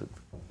materialistic,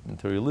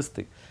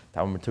 to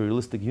our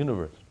materialistic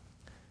universe.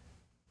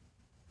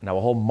 And our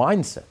whole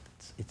mindset,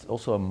 it's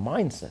also a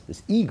mindset,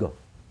 this ego.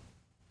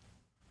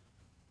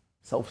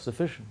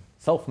 Self-sufficient,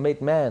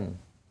 self-made man.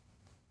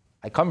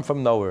 I come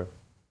from nowhere,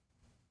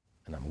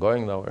 and I'm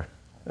going nowhere.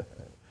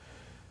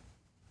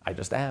 I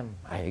just am,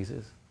 I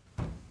exist.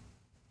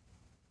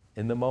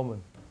 In the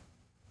moment.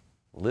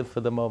 Live for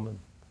the moment.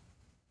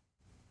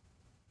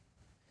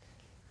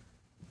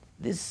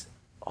 This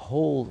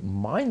whole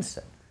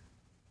mindset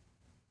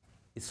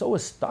is so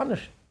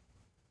astonishing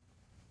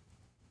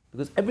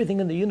because everything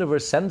in the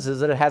universe senses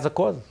that it has a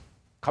cause,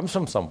 comes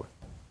from somewhere.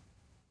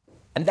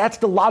 And that's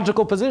the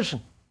logical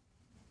position.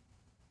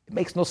 It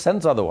makes no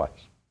sense otherwise.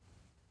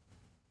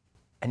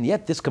 And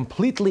yet this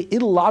completely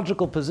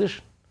illogical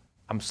position,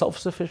 I'm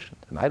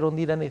self-sufficient and I don't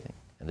need anything.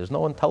 And there's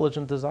no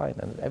intelligent design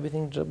and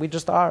everything, we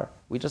just are.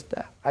 I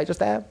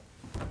just am.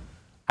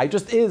 I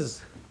just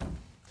is.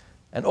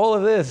 And all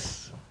of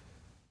this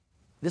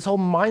whole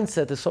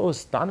mindset is so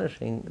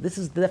astonishing. This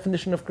is the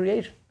definition of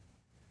creation.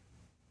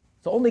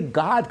 So only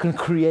God can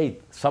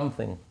create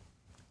something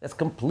that's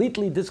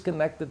completely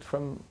disconnected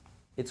from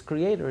its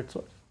creator, its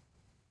source.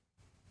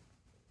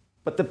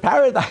 But the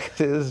paradox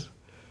is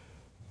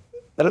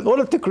that in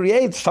order to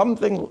create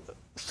something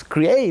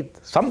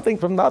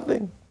from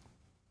nothing,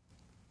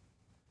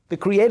 the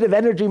creative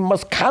energy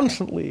must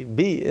constantly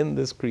be in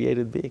this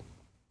created being.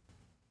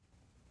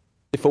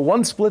 If for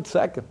one split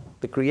second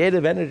the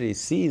creative energy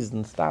ceased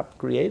and stopped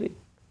creating,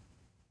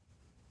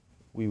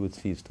 we would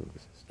cease to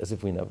exist, as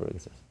if we never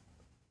existed.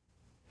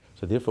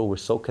 So therefore we're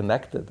so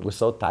connected, we're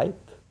so tight.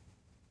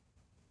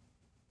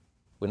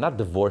 We're not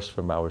divorced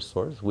from our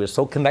source, we're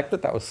so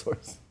connected to our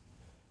source.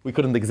 We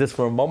couldn't exist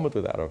for a moment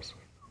without our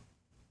source.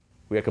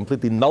 We are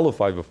completely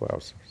nullified before our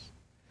source.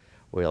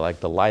 We are like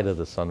the light of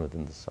the sun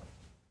within the sun.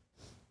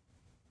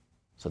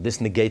 So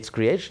this negates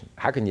creation.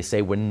 How can you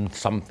say we're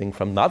something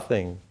from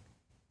nothing,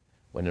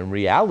 when in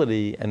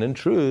reality and in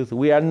truth,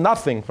 we are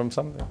nothing from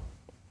something?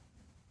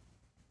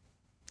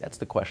 That's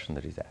the question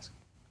that he's asking.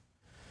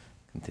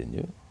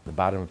 Continue. The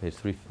bottom of page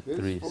 3.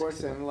 This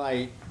force and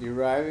light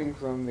deriving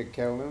from the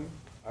Kelim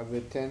of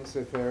the 10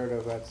 Sephirot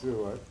of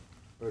Atzuot,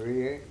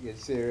 Bariah,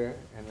 Yetzirah,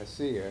 and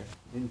Asiyah,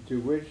 into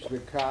which the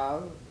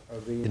Kav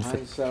of the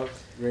Ein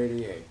Sof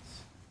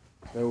radiates.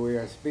 Though we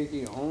are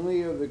speaking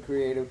only of the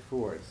creative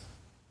force,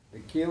 the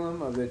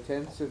Kelim of the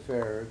 10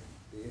 Sephirot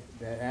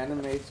that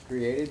animates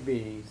created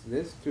beings,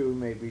 this too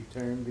may be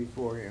termed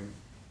before him,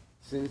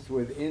 since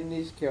within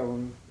these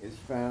Kelim is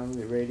found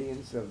the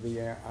radiance of the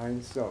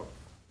Ein Sof.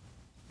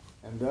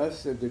 And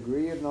thus the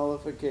degree of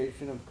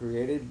nullification of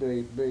created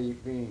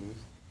beings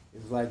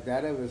is like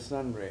that of a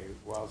sun ray,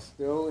 while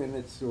still in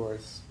its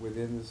source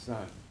within the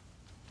sun.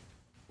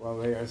 While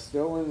they are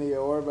still in the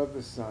orb of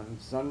the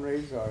sun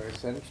rays are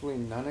essentially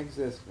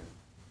non-existent.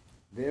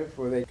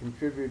 Therefore they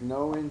contribute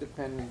no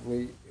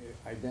independently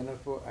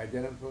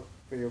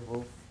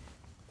identifiable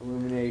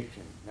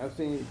illumination.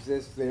 Nothing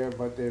exists there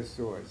but their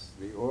source,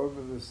 the orb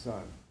of the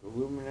sun, the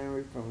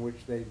luminary from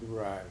which they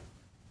derive.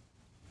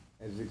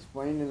 As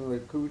explained in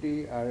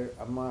Likutei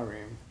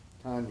Amarim,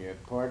 Tanya,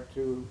 Part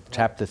 2,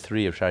 Chapter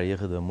 3 of Sha'ar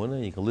Yichud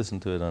Emunah. You can listen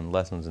to it on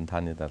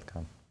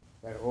lessonsintanya.com.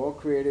 That all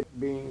created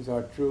beings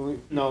are truly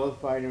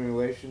nullified in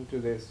relation to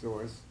their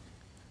source,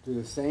 to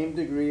the same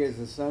degree as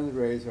the sun's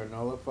rays are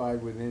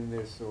nullified within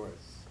their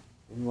source.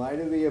 In light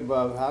of the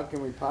above, how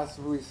can we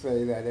possibly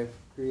say that if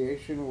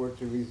creation were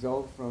to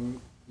result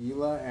from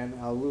Ilah and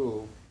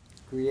Alul,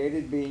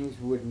 created beings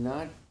would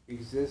not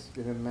exist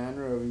in a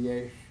manner of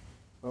Yesh,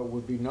 but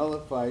would be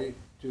nullified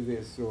to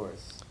their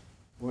source?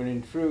 When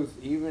in truth,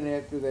 even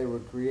after they were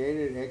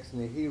created ex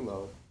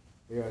nihilo,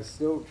 they are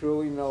still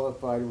truly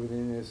nullified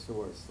within their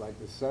source, like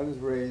the sun's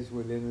rays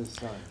within the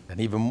sun. And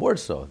even more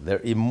so,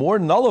 they're more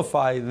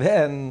nullified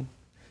than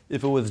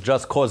if it was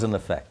just cause and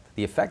effect.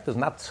 The effect is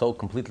not so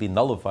completely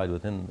nullified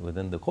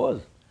within the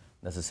cause,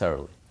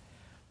 necessarily.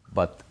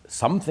 But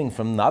something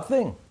from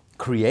nothing,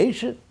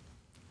 creation,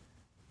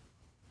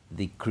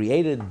 the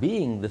created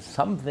being, the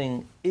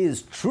something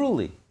is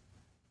truly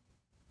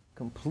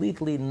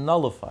completely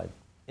nullified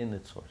in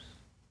its source.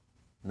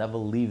 Never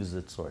leaves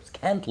its source,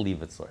 can't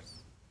leave its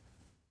source.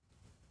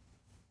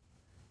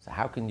 So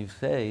how can you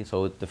say,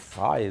 so it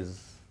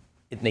defies,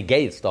 it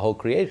negates the whole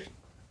creation,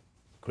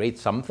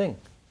 creates something,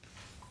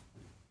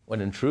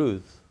 when in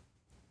truth,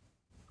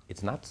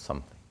 it's not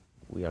something.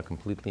 We are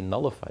completely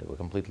nullified, we're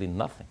completely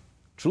nothing,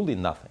 truly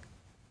nothing.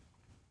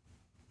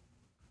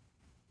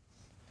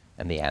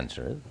 And the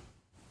answer is?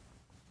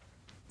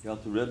 The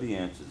Alter Rebbe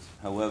answers,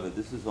 however,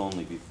 this is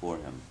only before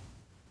him,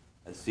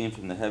 as seen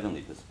from the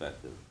heavenly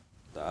perspective,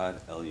 the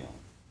Ad Elyon,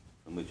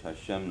 from which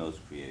Hashem knows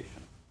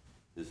creation,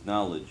 his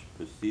knowledge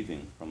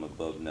perceiving from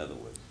above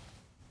netherwards.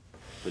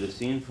 But as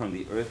seen from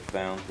the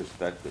earth-bound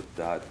perspective,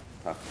 Da'at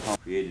Tachton,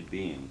 created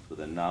beings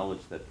with a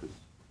knowledge that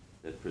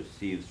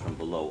perceives from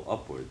below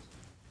upwards,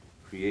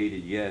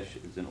 created Yesh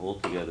is an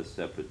altogether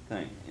separate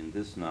thing in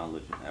this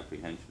knowledge and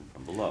apprehension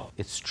from below.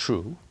 It's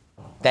true.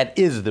 That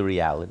is the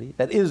reality.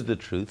 That is the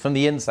truth from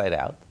the inside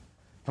out,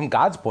 from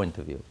God's point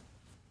of view.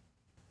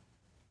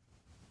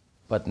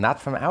 But not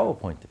from our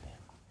point of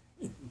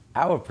view,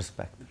 our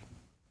perspective.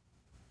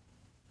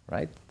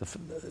 Right?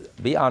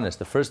 Be honest,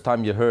 the first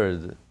time you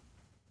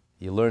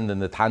learned in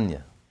the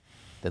Tanya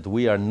that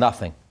we are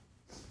nothing.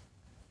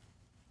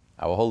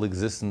 Our whole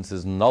existence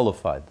is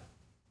nullified.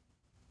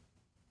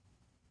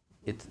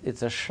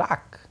 It's a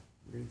shock.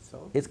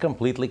 It's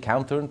completely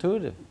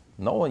counterintuitive.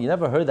 You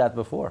never heard that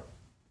before.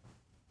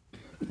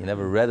 You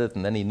never read it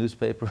in any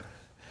newspaper.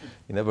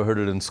 You never heard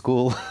it in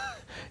school.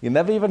 You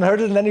never even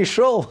heard it in any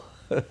shul.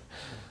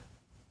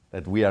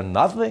 That we are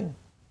nothing,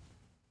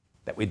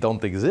 that we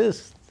don't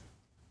exist,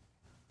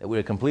 that we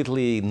are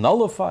completely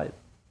nullified,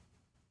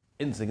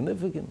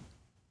 insignificant.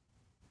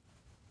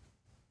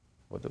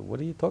 What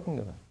are you talking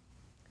about?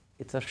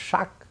 It's a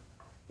shock.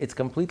 It's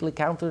completely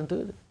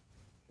counterintuitive.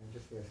 Can I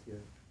just ask you,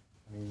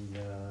 I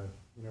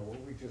mean, what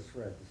we just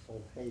read, this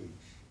whole page,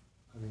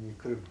 I mean, you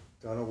could have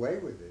done away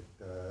with it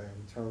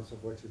in terms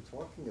of what you're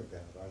talking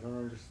about. I don't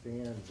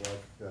understand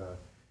what,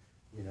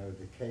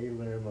 the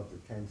kalim of the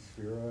 10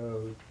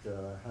 sfirot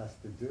has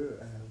to do,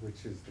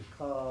 which is the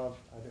kav.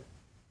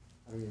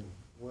 I mean,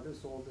 what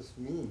does all this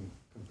mean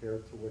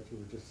compared to what you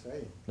were just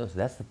saying? No, so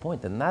that's the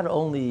point. And not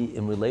only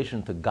in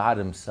relation to God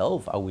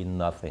himself are we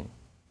nothing,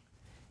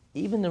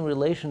 even in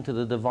relation to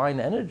the divine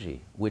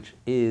energy, which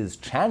is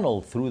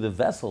channeled through the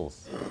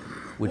vessels,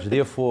 which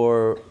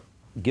therefore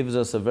gives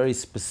us a very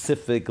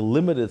specific,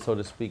 limited, so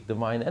to speak,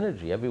 divine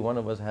energy. Every one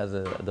of us has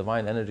a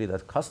divine energy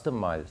that's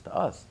customized to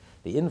us.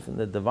 The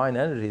infinite divine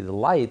energy, the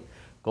light,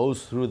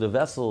 goes through the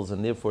vessels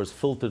and therefore is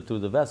filtered through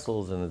the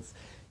vessels, and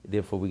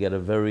therefore we get a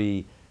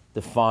very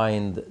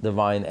defined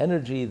divine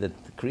energy that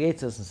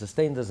creates us and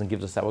sustains us and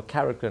gives us our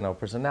character and our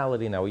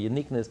personality and our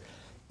uniqueness.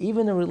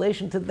 Even in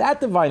relation to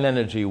that divine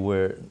energy,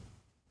 we're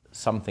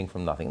something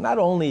from nothing. Not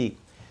only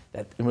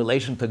that in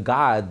relation to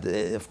God,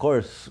 of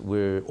course,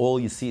 we're all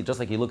you see, just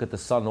like you look at the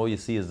sun, all you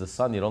see is the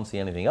sun, you don't see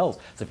anything else.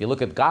 So if you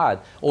look at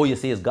God, all you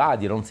see is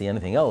God, you don't see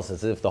anything else,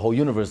 as if the whole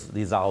universe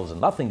dissolves and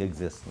nothing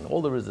exists, and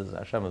all there is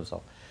Hashem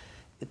himself.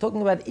 You're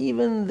talking about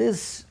even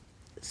this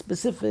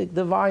specific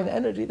divine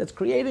energy that's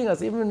creating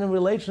us, even in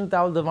relation to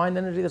our divine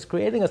energy that's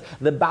creating us.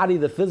 The body,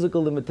 the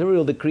physical, the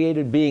material, the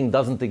created being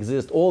doesn't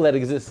exist. All that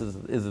exists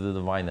is the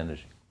divine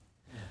energy.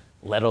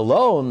 Let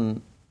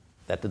alone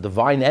that the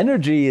divine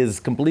energy is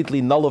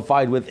completely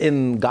nullified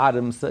within God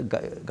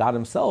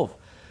himself.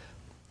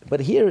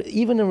 But here,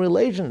 even in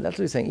relation, that's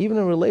what he's saying, even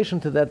in relation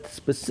to that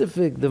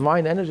specific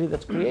divine energy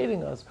that's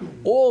creating us,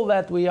 all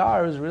that we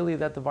are is really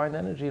that divine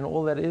energy, and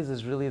all that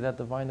is really that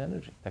divine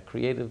energy, that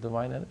creative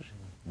divine energy.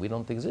 We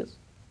don't exist.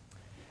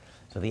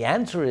 So the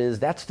answer is,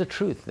 that's the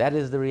truth, that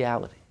is the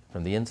reality,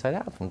 from the inside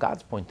out, from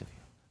God's point of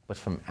view. But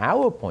from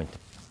our point of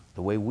view,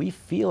 the way we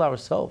feel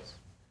ourselves,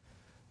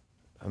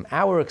 from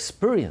our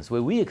experience, the way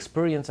we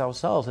experience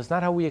ourselves, it's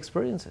not how we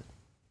experience it.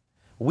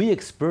 We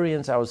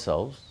experience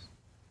ourselves,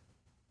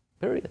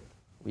 period.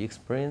 We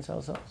experience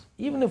ourselves.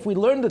 Even if we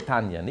learn the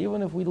Tanya, and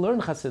even if we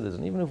learn Hasidus,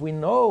 and even if we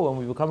know and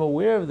we become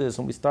aware of this,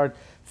 and we start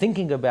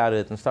thinking about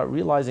it and start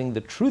realizing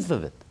the truth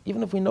of it,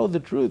 even if we know the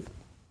truth,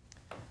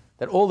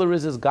 that all there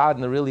is God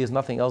and there really is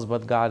nothing else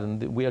but God,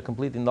 and we are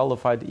completely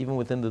nullified even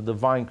within the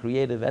divine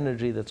creative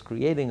energy that's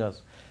creating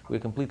us.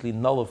 We're completely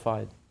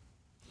nullified,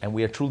 and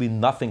we are truly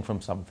nothing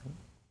from something.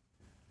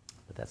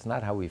 But that's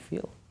not how we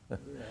feel.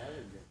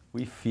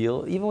 We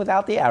feel, even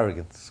without the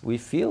arrogance, we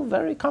feel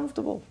very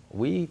comfortable.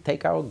 We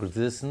take our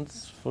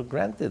existence for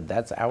granted.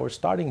 That's our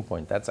starting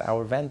point. That's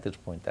our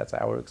vantage point. That's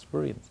our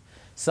experience.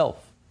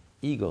 Self,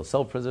 ego,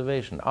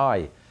 self-preservation,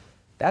 I.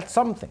 That's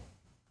something.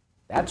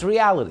 That's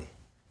reality.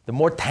 The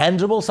more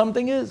tangible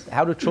something is,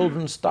 how do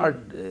children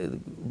start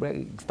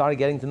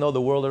getting to know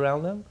the world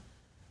around them?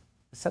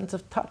 The sense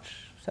of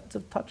touch. Sense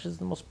of touch is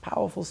the most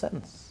powerful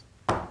sense.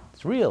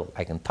 It's real.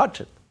 I can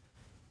touch it.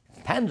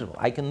 It's tangible.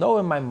 I can know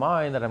in my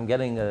mind that I'm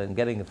getting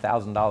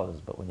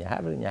 $1,000, but when you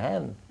have it in your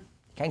hand, you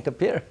can't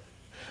compare.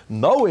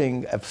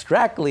 Knowing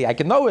abstractly, I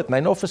can know it, and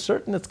I know for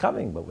certain it's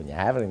coming, but when you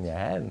have it in your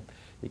hand,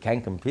 you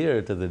can't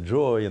compare to the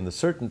joy and the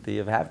certainty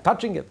of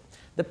touching it.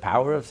 The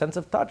power of sense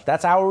of touch.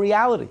 That's our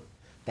reality.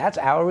 That's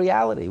our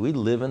reality. We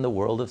live in the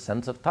world of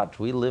sense of touch.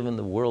 We live in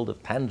the world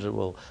of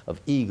tangible,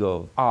 of ego,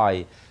 of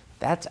I.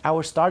 That's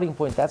our starting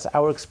point. That's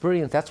our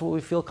experience. That's what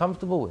we feel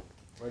comfortable with.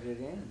 But it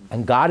ends.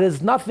 And God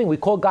is nothing. We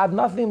call God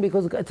nothing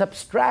because it's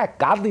abstract.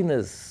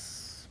 Godliness,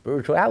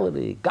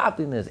 spirituality,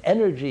 godliness,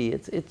 energy.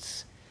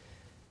 It's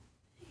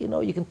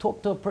you can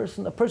talk to a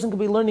person. A person could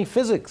be learning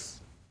physics.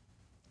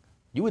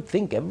 You would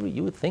think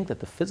that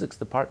the physics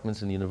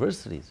departments in the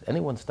universities,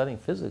 anyone studying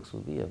physics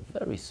would be a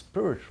very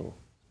spiritual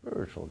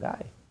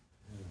guy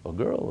or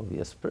girl would be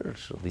a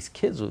spiritual. These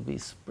kids would be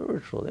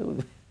spiritual. They would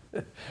be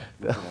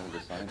the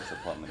science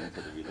department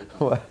into the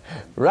religion.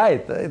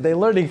 Right. They're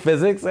learning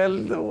physics,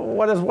 and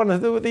what does one have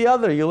to do with the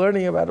other? You're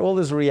learning about all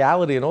this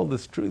reality and all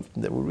this truth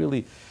that will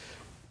really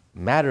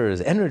matter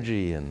is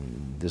energy,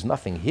 and there's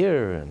nothing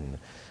here, and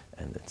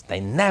it's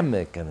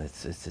dynamic, and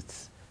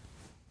it's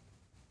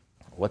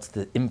what's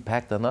the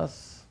impact on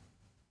us?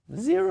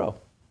 Zero.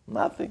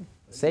 Nothing.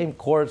 Same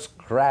coarse,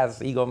 crass,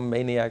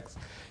 egomaniacs,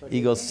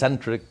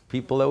 egocentric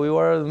people that we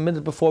were a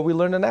minute before we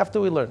learned and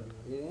after we learned.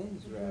 It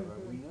ends, Rabbi.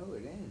 We know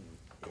it ends.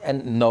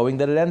 And knowing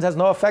that it ends has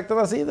no effect on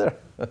us either.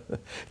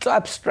 It's so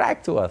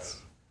abstract to us.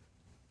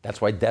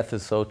 That's why death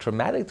is so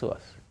traumatic to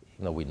us.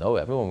 We know,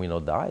 everyone we know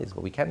dies,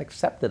 but we can't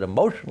accept it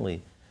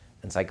emotionally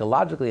and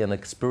psychologically and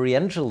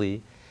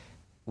experientially.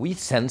 We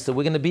sense that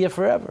we're going to be here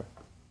forever.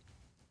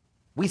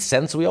 We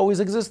sense we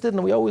always existed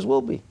and we always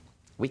will be.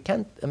 We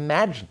can't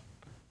imagine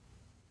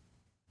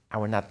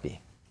our not being.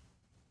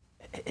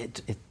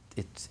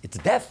 It's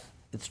death.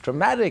 It's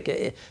traumatic.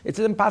 It's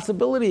an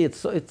impossibility.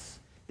 It's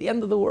the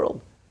end of the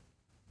world.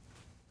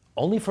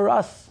 Only for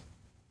us.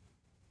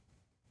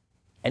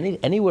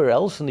 Anywhere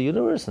else in the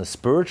universe, in the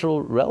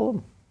spiritual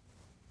realm,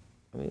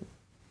 I mean,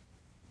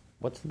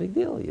 what's the big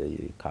deal?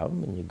 You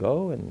come and you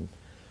go and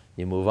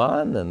you move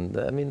on. And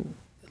I mean,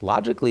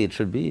 logically, it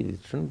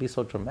shouldn't be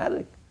so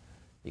traumatic.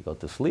 You go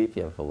to sleep,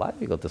 you have a life,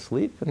 you go to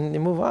sleep, and you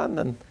move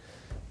on.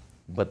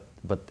 But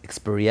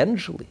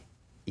experientially,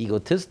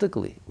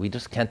 egotistically, we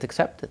just can't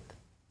accept it.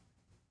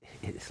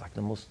 It's like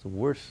the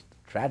worst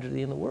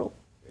tragedy in the world.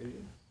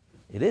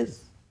 It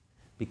is.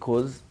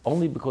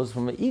 Only because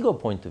from an ego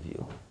point of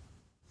view,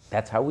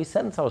 that's how we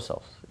sense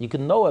ourselves. You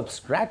can know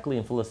abstractly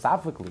and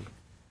philosophically,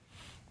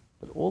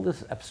 but all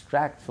this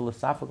abstract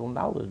philosophical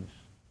knowledge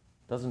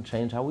doesn't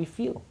change how we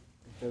feel.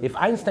 If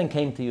Einstein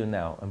came to you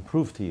now and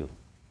proved to you,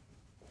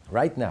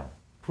 right now,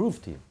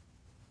 proved to you,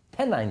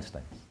 10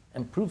 Einsteins,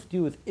 and proved to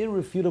you with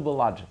irrefutable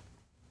logic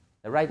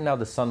that right now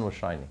the sun was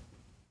shining,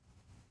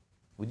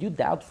 would you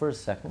doubt for a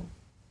second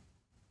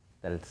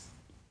that it's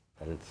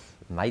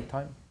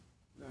nighttime?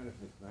 Not if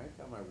it's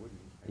nighttime, I wouldn't.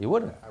 You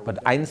wouldn't. But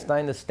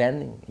Einstein is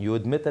standing. You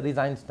admit that he's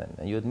Einstein,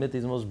 and you admit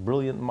he's the most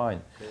brilliant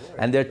mind.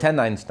 And there are 10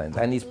 Einsteins,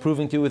 and he's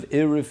proving to you with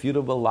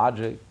irrefutable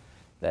logic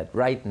that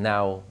right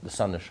now the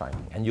sun is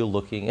shining, and you're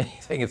looking and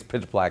you're saying it's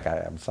pitch black.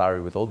 I'm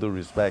sorry, with all due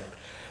respect.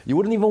 You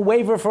wouldn't even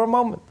waver for a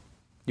moment.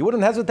 You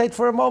wouldn't hesitate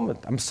for a moment.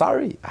 I'm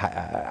sorry.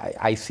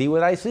 I see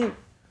what I see.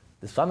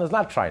 The sun is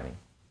not shining.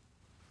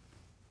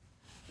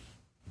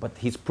 But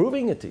he's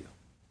proving it to you.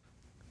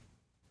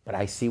 But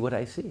I see what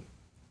I see.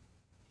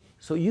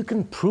 So you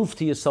can prove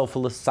to yourself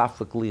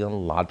philosophically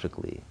and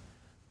logically,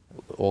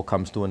 it all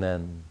comes to an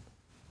end.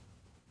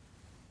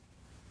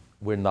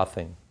 We're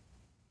nothing.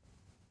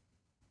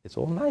 It's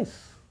all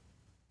nice.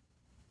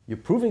 You're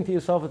proving to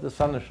yourself that the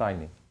sun is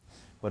shining.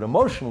 But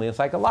emotionally and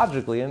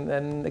psychologically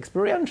and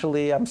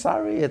experientially, I'm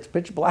sorry, it's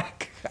pitch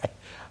black.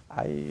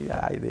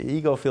 The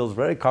ego feels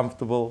very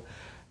comfortable,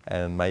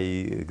 and my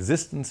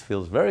existence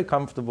feels very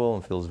comfortable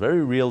and feels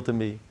very real to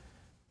me.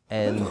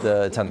 And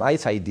it's a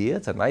nice idea,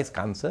 it's a nice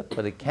concept,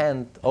 but it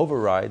can't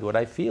override what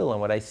I feel and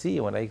what I see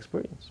and what I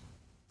experience.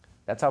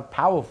 That's how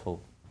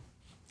powerful.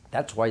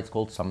 That's why it's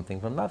called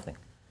something from nothing.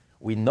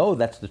 We know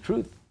that's the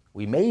truth.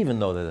 We may even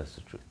know that that's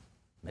the truth.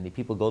 Many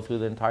people go through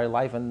their entire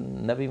life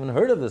and never even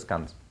heard of this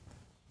concept.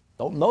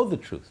 Don't know the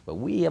truth, but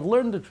we have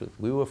learned the truth.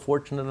 We were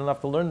fortunate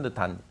enough to learn the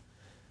Tanya,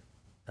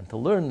 and to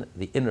learn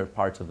the inner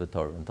parts of the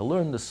Torah, and to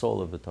learn the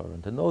soul of the Torah,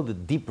 and to know the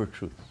deeper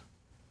truths.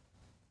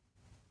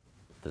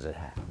 Does it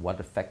have? What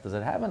effect does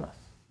it have on us?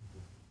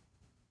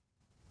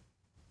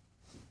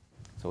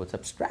 So it's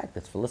abstract,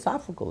 it's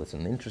philosophical, it's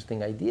an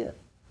interesting idea.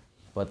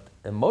 But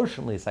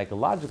emotionally,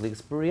 psychologically,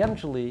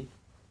 experientially,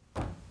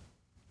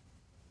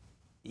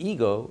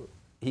 ego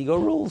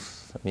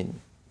rules. I mean,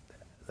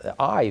 the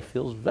I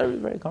feels very,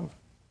 very comfortable.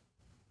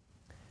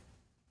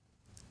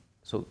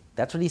 So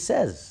that's what he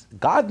says.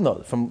 God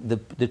knows. From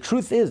the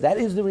truth is, that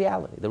is the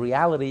reality. The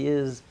reality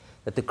is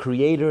that the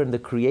Creator and the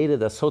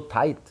created are so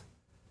tight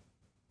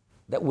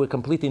that we're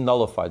completely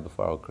nullified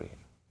before our Creator.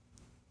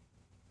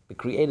 The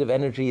creative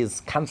energy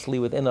is constantly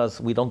within us.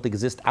 We don't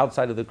exist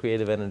outside of the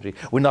creative energy.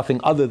 We're nothing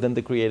other than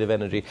the creative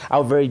energy.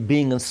 Our very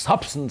being and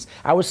substance,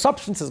 our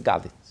substance is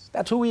godliness.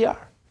 That's who we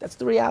are. That's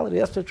the reality.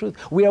 That's the truth.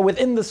 We are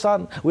within the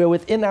sun. We are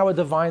within our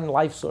divine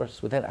life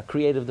source, within a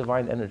creative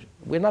divine energy.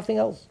 We're nothing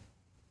else.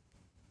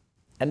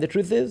 And the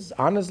truth is,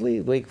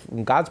 honestly, like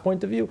from God's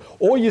point of view,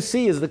 all you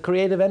see is the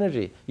creative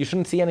energy. You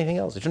shouldn't see anything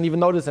else. You shouldn't even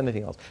notice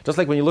anything else. Just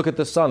like when you look at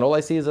the sun, all I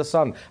see is the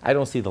sun. I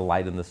don't see the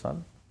light in the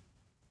sun.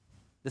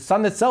 The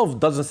sun itself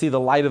doesn't see the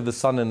light of the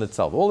sun in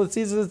itself. All it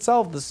sees is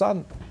itself, the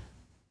sun.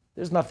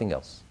 There's nothing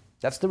else.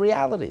 That's the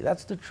reality.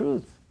 That's the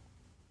truth.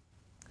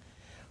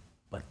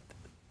 But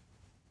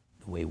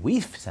the way we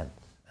sense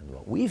and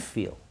what we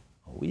feel,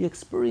 what we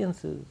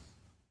experience is,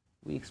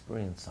 we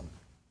experience something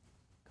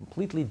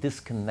completely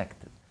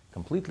disconnected,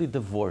 completely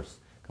divorced,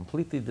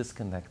 completely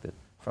disconnected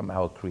from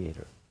our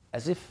Creator.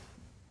 As if,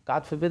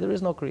 God forbid, there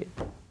is no Creator.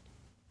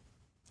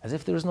 As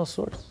if there is no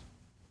source.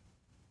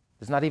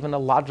 There's not even a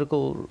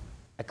logical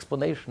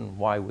explanation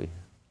why we.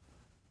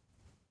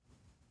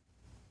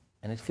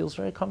 And it feels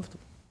very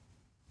comfortable.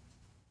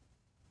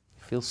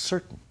 It feels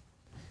certain,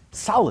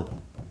 solid.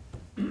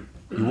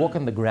 You walk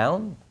on the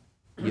ground,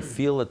 you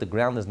feel that the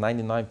ground is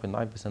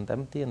 99.9%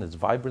 empty and it's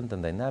vibrant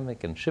and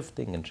dynamic and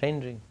shifting and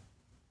changing.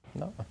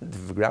 No,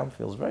 the ground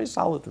feels very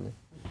solid to me.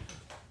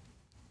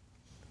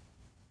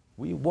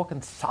 We walk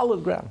on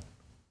solid ground.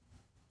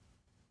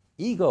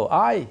 Ego,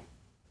 I,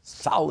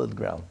 solid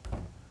ground.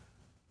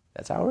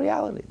 That's our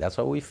reality. That's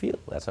how we feel.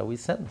 That's how we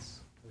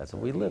sense. That's how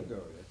we live.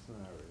 Ego, that's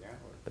not our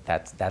reality.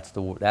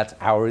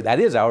 But that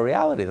is our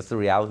reality. That's the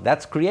reality.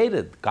 That's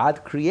created.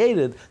 God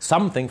created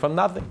something from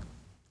nothing.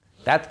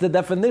 That's the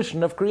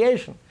definition of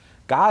creation.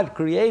 God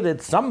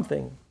created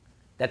something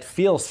that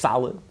feels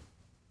solid.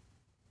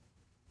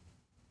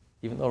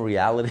 Even though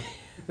reality,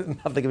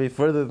 nothing can be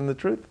further than the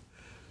truth.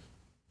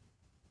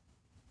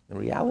 In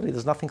reality,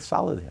 there's nothing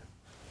solid here.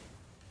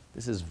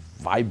 This is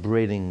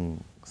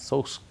vibrating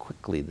so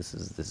quickly. This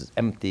is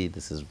empty.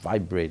 This is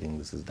vibrating.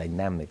 This is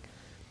dynamic.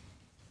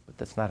 But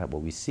that's not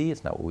what we see.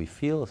 It's not what we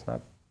feel. It's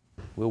not.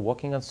 We're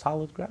walking on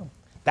solid ground.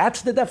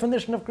 That's the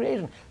definition of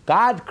creation.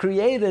 God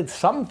created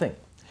something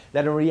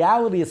that in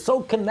reality is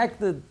so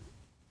connected.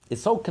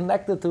 It's so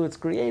connected to its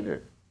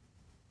creator,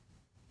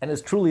 and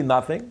is truly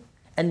nothing.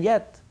 And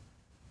yet,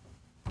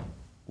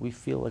 we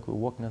feel like we're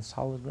walking on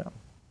solid ground.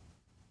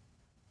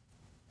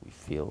 We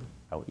feel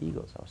our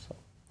egos,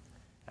 ourselves.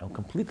 And we're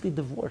completely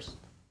divorced,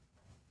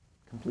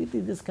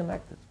 completely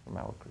disconnected from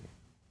our creator.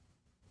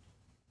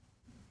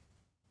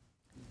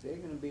 Is there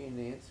going to be an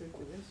answer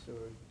to this,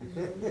 or?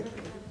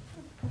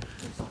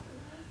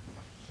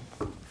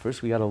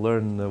 First, we got to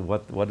learn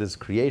what is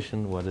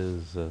creation, what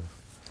is...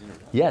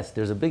 Yes,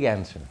 there's a big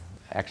answer.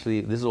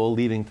 Actually, this is all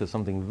leading to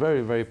something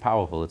very, very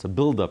powerful. It's a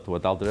build-up to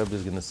what Alter Rebbe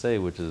is going to say,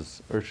 which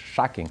is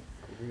earth-shocking. Are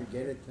we going to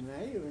get it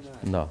tonight or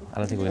not? No, I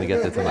don't think we're going to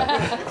get there tonight.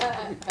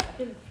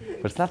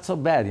 But it's not so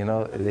bad, you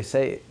know. They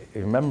say,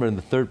 remember in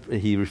the third,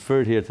 he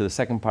referred here to the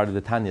second part of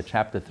the Tanya,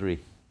 chapter 3.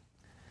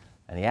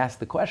 And he asked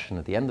the question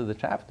at the end of the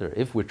chapter,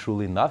 if we're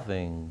truly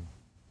nothing,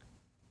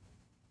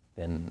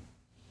 then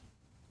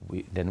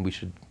we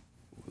should...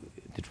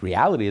 The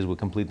reality is we're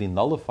completely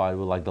nullified.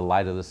 We're like the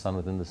light of the sun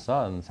within the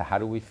sun. So how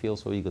do we feel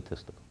so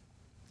egotistical?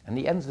 And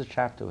he ends the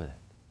chapter with it.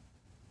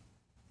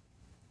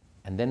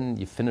 And then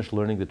you finish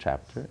learning the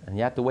chapter, and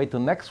you have to wait till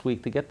next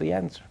week to get the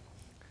answer.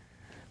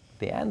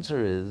 The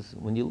answer is,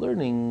 when you're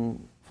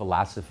learning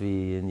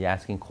philosophy and you're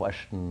asking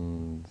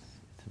questions,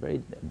 it's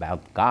very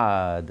about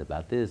God,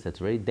 about this, that's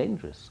very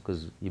dangerous,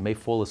 because you may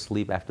fall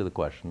asleep after the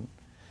question,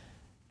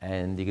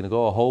 and you're going to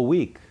go a whole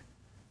week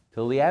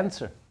till the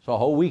answer. So a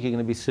whole week you're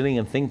going to be sitting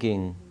and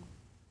thinking,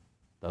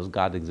 does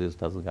God exist,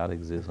 doesn't God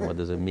exist, and what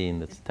does it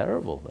mean? It's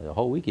terrible. A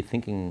whole week you're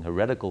thinking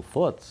heretical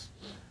thoughts,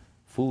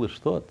 foolish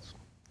thoughts.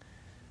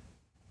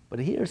 But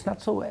here it's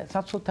not so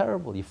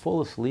terrible. You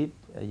fall asleep,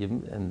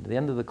 and at the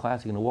end of the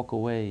class you're going to walk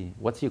away.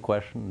 What's your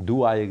question?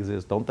 Do I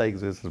exist? Don't I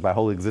exist? Is my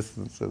whole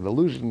existence an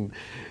illusion?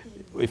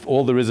 If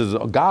all there is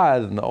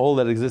God, and all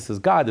that exists is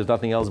God, there's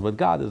nothing else but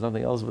God, there's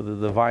nothing else but the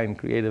divine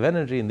creative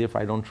energy, and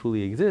therefore I don't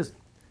truly exist.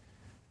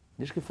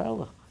 Nicht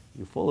gefährlich.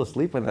 You fall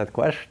asleep on that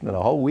question, and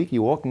a whole week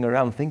you're walking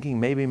around thinking,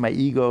 maybe my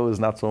ego is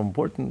not so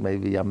important,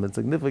 maybe I'm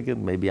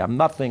insignificant, maybe I'm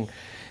nothing,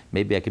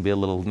 maybe I could be a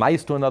little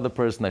nice to another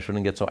person, I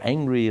shouldn't get so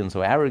angry and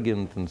so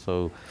arrogant and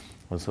so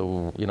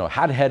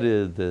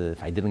hot-headed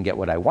if I didn't get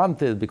what I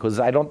wanted, because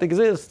I don't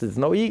exist, there's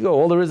no ego,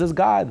 all there is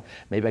God.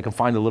 Maybe I can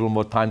find a little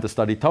more time to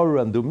study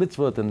Torah and do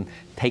mitzvot and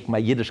take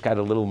my Yiddishkeit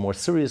a little more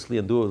seriously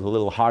and do it with a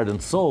little heart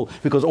and soul,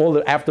 because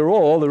after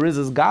all there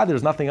is God,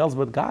 there's nothing else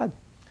but God.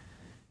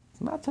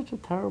 Not such a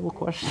terrible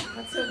question.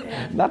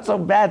 Not so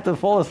bad to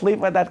fall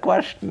asleep at that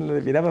question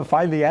if you never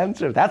find the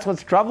answer. If that's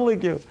what's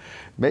troubling you.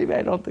 Maybe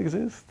I don't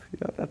exist.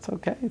 That's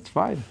okay. It's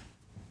fine.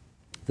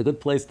 It's a good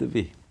place to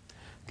be.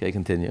 Okay,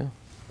 continue.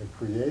 A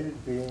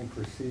created being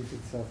perceives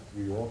itself to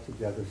be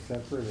altogether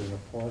separate and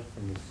apart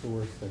from the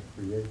source that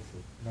creates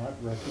it, not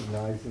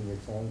recognizing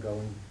its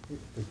ongoing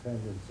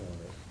dependence on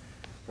it.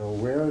 Though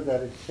aware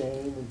that it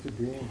came into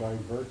being by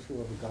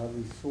virtue of a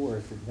godly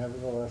source, it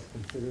nevertheless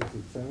considers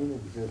its own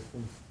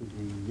existence to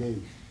be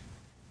yesh,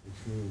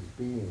 which means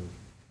being,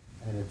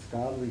 and its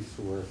godly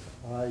source,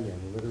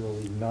 ayin,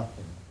 literally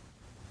nothing,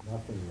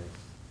 nothingness.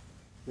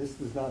 This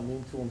does not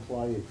mean to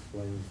imply,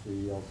 explains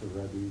the Alter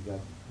Rebbe,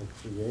 that a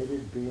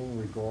created being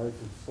regards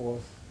its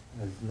source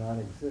as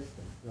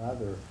non-existent.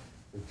 Rather,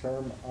 the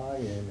term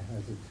ayin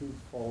has a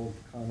twofold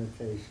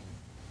connotation: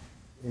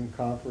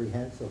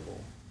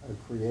 incomprehensible. A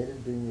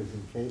created being is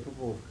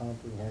incapable of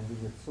comprehending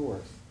its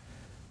source.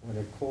 When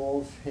it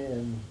calls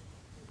him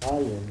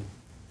ayin,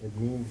 it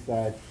means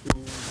that he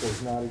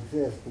does not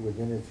exist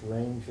within its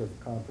range of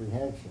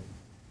comprehension.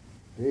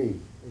 B,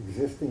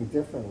 existing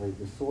differently.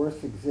 The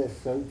source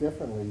exists so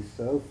differently,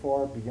 so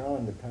far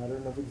beyond the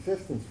pattern of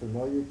existence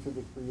familiar to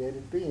the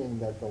created being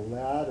that the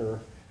latter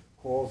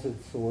calls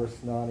its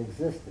source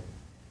non-existent.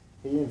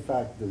 He, in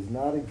fact, does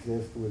not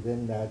exist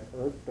within that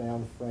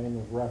earthbound frame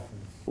of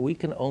reference. We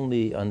can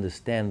only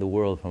understand the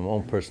world from our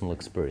own personal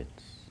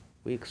experience.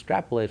 We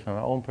extrapolate from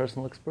our own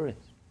personal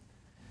experience.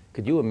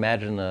 Could you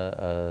imagine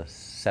a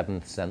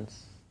seventh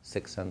sense,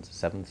 sixth sense, a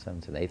seventh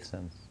sense, an eighth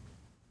sense?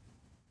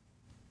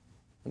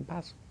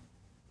 Impossible.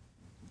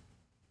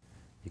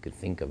 You could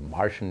think of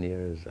Martian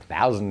years,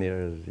 1,000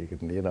 years. You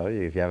could,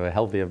 if you have a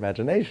healthy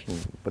imagination.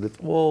 But it's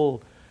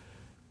all,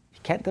 you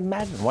can't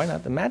imagine. Why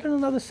not? Imagine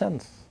another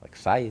sense, like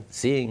sight,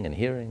 seeing, and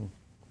hearing.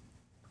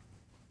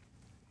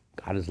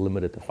 God is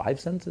limited to 5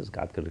 senses.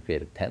 God could have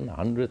created 10,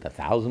 100,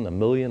 1,000,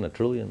 1,000,000,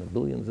 1,000,000,000,000,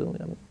 1,000,000,000,000,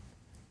 zillion.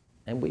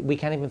 And we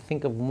can't even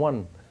think of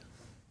one.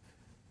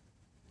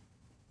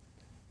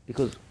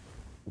 Because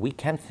we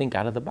can't think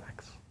out of the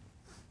box.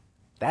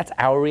 That's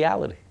our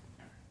reality.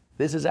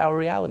 This is our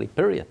reality,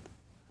 period.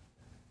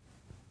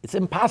 It's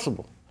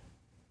impossible.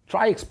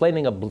 Try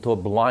explaining to a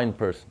blind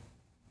person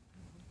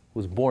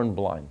who's born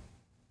blind.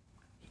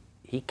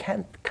 He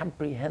can't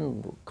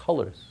comprehend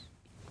colors.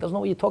 He doesn't know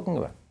what you're talking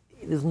about.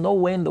 There's no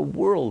way in the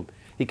world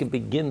he can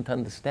begin to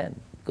understand,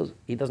 because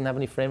he doesn't have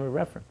any frame of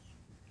reference.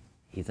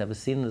 He's never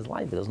seen in his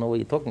life. He doesn't know what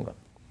you're talking about.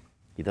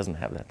 He doesn't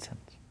have that sense.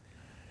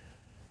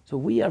 So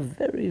we are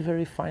very,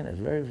 very finite,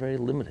 very, very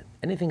limited.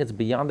 Anything that's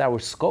beyond our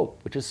scope,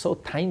 which is so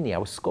tiny,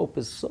 our scope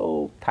is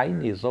so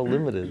tiny, so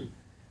limited,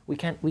 we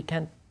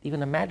can't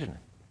even imagine it.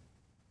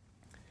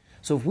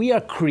 So if we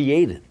are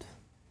created,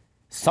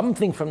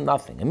 something from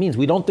nothing, it means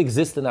we don't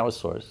exist in our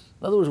source.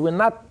 In other words,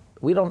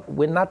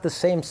 we're not the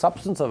same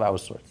substance of our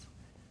source.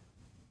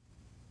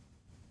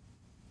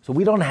 So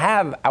we don't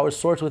have our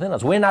source within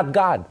us. We're not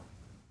God.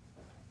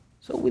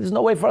 So there's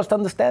no way for us to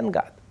understand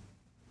God.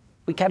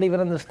 We can't even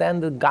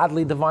understand the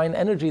godly divine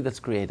energy that's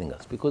creating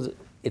us, because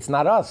it's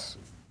not us.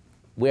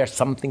 We are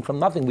something from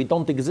nothing. We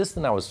don't exist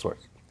in our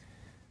source.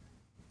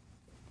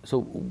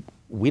 So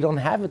we don't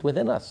have it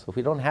within us. If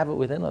we don't have it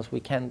within us, we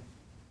can't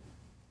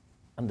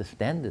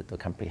understand it or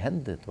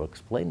comprehend it or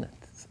explain it.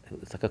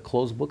 It's like a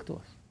closed book to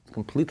us. It's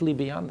completely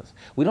beyond us.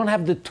 We don't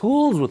have the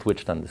tools with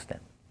which to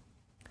understand.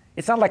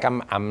 It's not like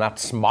I'm not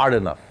smart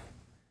enough.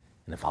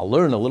 And if I'll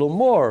learn a little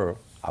more,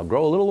 I'll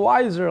grow a little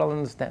wiser, I'll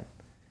understand.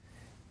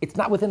 It's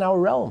not within our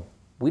realm.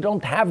 We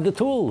don't have the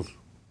tools.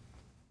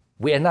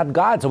 We are not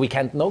God, so we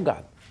can't know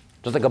God.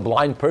 Just like a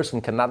blind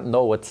person cannot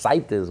know what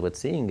sight is, what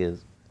seeing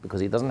is,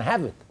 because he doesn't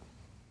have it.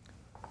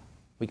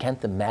 We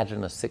can't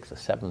imagine a sixth, a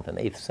seventh, an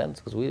eighth sense,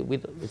 because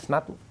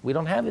we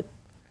don't have it.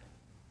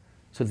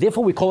 So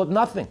therefore we call it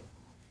nothing.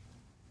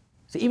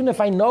 So even if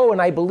I know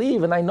and I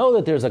believe and I know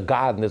that there's a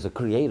God and there's a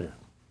creator,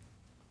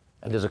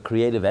 and there's a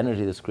creative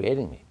energy that's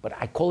creating me, but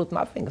I call it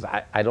nothing,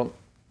 because I don't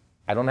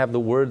have the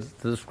words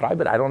to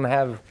describe it. I don't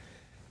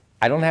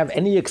have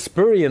any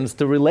experience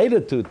to relate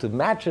it to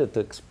match it, to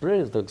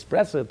experience, to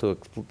express it, to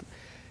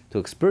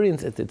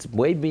experience it. It's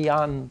way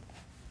beyond,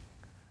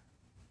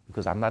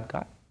 because I'm not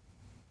God.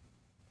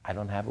 I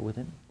don't have it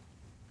within me.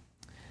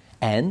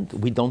 And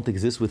we don't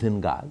exist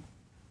within God.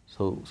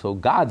 So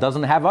God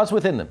doesn't have us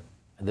within him,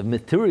 the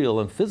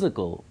material and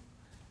physical.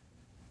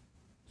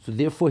 So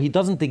therefore he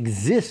doesn't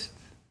exist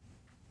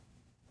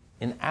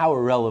in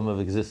our realm of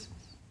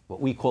existence,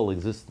 what we call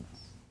existence.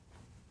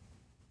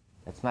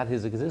 That's not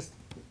his existence.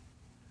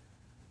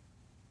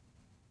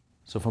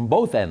 So from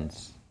both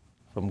ends,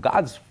 from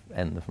God's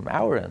end, from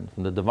our end,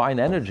 from the divine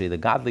energy, the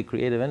godly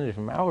creative energy,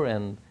 from our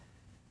end,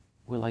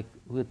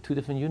 we're two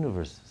different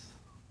universes.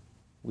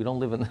 We don't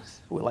live in this.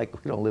 We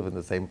don't live in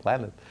the same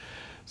planet.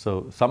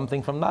 So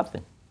something from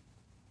nothing.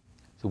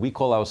 So we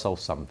call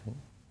ourselves something,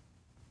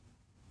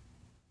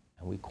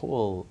 and we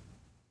call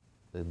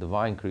the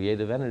divine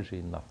creative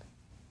energy nothing,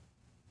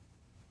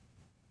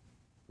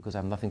 because I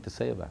have nothing to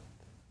say about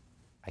it.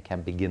 I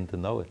can't begin to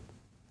know it.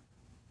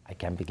 I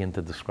can't begin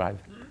to describe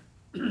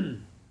it.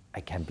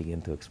 I can't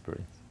begin to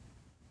experience.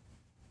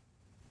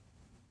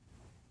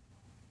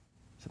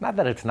 It's not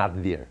that it's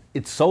not there.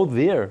 It's so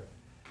there,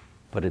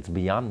 but it's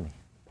beyond me.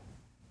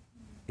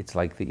 It's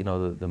like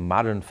the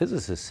modern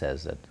physicist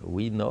says that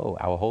we know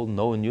our whole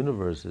known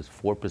universe is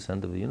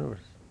 4% of the universe.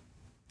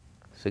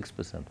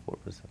 6%,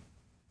 4%.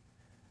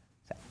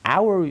 So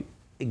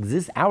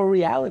our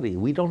reality,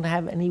 we don't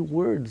have any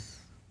words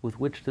with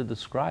which to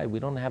describe. We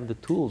don't have the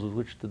tools with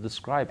which to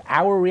describe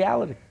our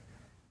reality.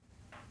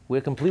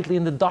 We're completely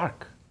in the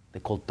dark. They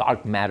call it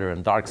dark matter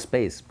and dark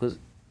space, because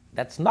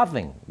that's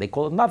nothing. They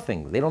call it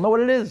nothing. They don't know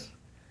what it is.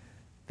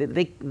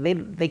 They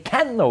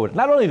can't know it.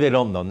 Not only they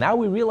don't know, now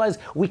we realize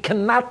we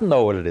cannot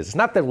know what it is. It's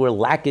not that we're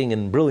lacking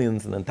in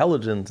brilliance and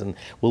intelligence and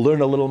we'll learn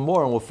a little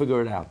more and we'll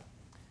figure it out.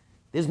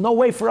 There's no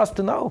way for us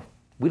to know.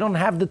 We don't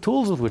have the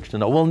tools with which to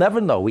know. We'll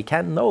never know. We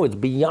can't know. It's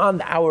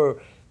beyond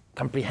our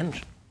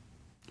comprehension.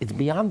 It's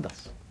beyond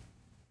us.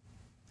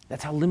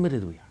 That's how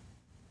limited we are.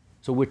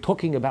 So we're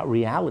talking about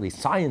reality.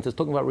 Science is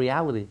talking about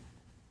reality.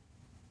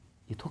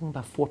 You're talking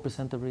about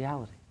 4% of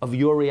reality, of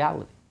your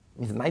reality.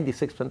 It means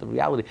 96% of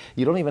reality.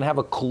 You don't even have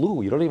a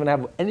clue. You don't even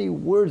have any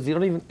words.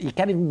 You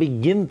can't even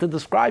begin to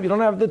describe. You don't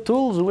have the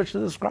tools with which to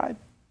describe.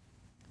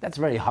 That's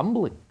very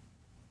humbling.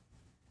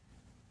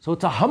 So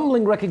it's a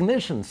humbling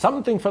recognition.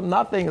 Something from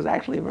nothing is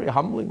actually a very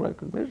humbling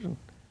recognition.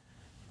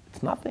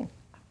 It's nothing.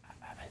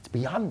 It's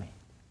beyond me.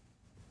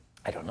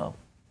 I don't know.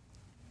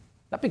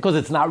 Not because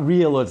it's not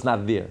real or it's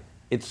not there.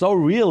 It's so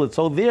real, it's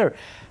so there.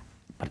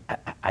 But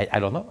I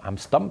don't know. I'm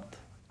stumped.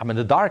 I'm in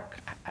the dark.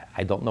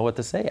 I don't know what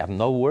to say. I have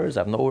no words.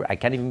 I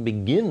can't even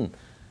begin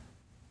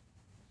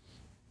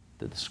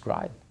to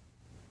describe.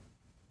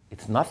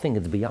 It's nothing.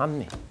 It's beyond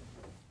me.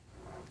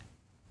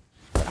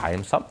 But I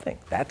am something.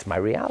 That's my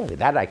reality.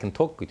 That I can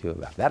talk with you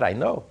about. That I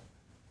know.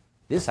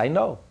 This I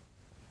know.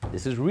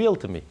 This is real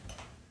to me.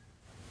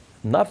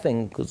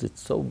 Nothing, because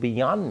it's so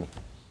beyond me.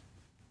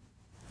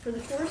 For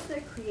the force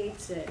that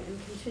creates it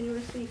and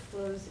continuously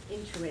flows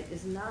into it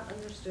is not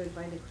understood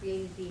by the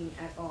created being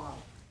at all.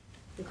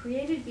 The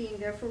created being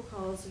therefore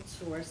calls its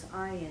source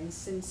Ayin,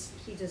 since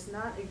he does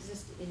not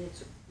exist in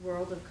its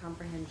world of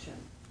comprehension.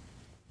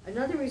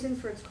 Another reason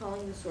for its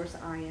calling the source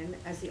Ayin,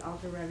 as the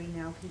Alter Rebbe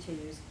now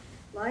continues,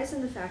 lies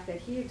in the fact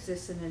that he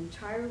exists in an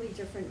entirely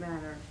different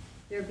manner,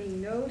 there being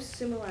no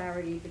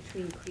similarity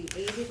between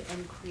created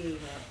and creator.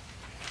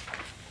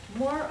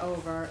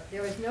 Moreover,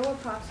 there is no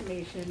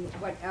approximation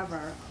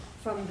whatever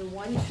from the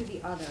one to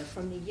the other,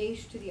 from the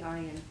yesh to the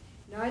ayin.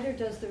 Neither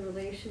does the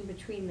relation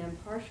between them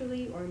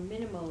partially or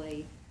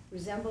minimally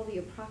resemble the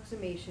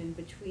approximation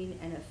between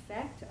an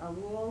effect, a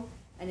rule,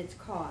 and its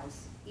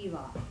cause,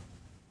 ilah.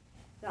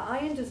 The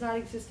ayin does not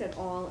exist at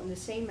all in the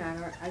same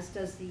manner as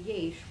does the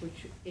yesh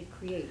which it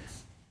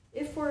creates.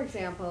 If, for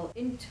example,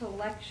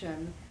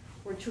 intellection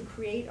were to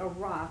create a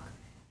rock,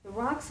 the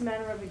rock's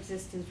manner of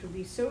existence would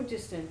be so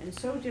distant and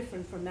so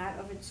different from that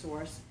of its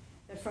source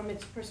that from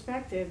its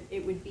perspective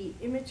it would be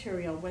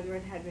immaterial whether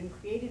it had been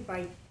created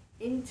by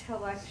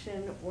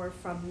intellection or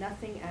from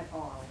nothing at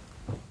all.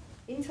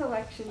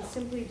 Intellection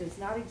simply does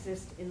not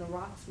exist in the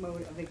rock's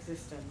mode of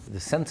existence.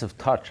 The sense of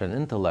touch and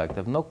intellect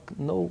have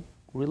no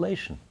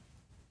relation.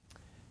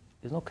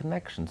 There's no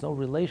connection, there's no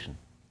relation.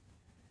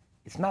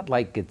 It's not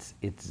like it's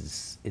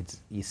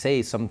you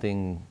say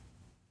something,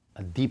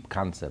 a deep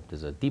concept,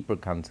 there's a deeper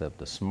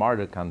concept, a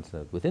smarter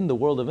concept. Within the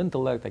world of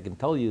intellect, I can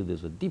tell you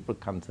there's a deeper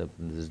concept,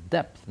 and there's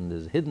depth, and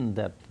there's hidden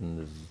depth, and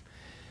there's...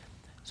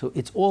 So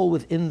it's all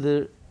within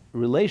the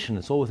relation,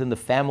 it's all within the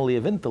family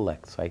of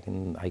intellects. I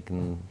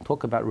can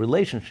talk about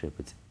relationship.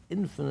 It's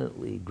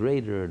infinitely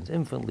greater, and it's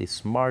infinitely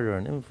smarter,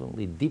 and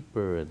infinitely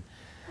deeper, and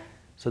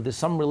so there's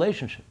some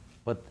relationship.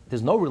 But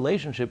there's no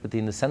relationship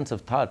between the sense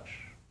of touch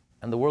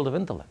and the world of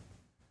intellect.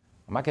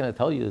 I'm not going to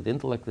tell you that the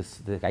intellect,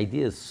 the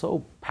idea is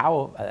so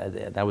powerful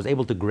that I was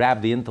able to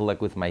grab the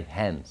intellect with my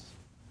hands.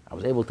 I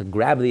was able to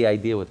grab the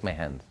idea with my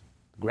hands,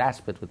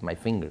 grasp it with my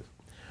fingers.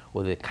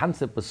 Or the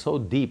concept was so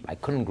deep, I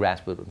couldn't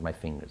grasp it with my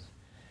fingers.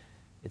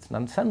 It's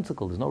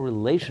nonsensical, there's no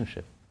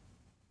relationship.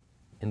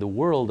 In the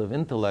world of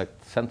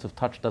intellect, sense of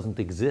touch doesn't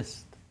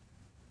exist.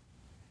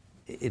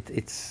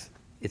 It's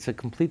a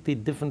completely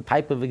different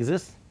type of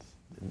existence.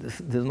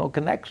 There's no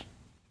connection.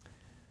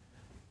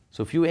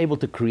 So if you were able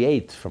to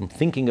create from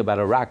thinking about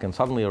a rock and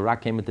suddenly a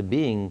rock came into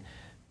being,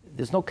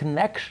 there's no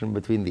connection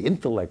between the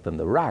intellect and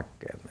the rock.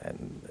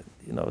 And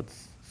you know,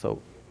 it's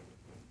so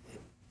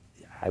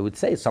I would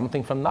say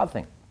something from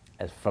nothing.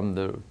 As from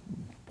the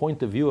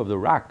point of view of the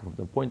rock, from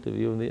the point of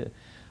view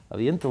of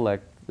the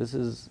intellect, this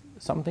is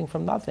something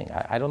from nothing.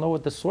 I don't know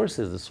what the source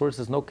is. The source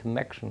has no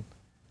connection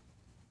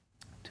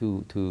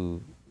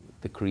to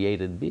the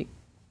created being.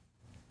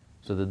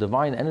 So the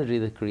divine energy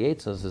that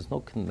creates us, there's no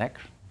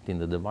connection between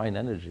the divine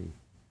energy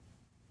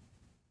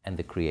and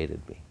the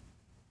created being.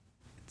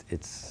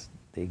 It's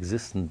the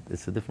existent,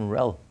 it's a different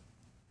realm.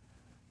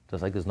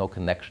 Just like there's no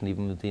connection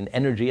even between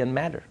energy and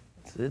matter.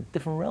 It's a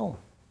different realm.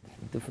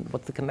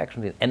 What's the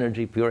connection between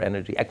energy, pure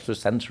energy,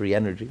 extrasensory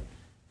energy,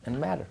 and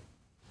matter?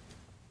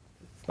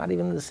 It's not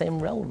even in the same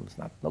realm. It's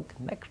no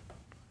connection.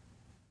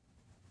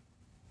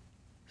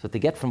 So to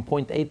get from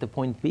point A to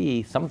point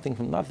B, something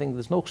from nothing,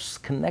 there's no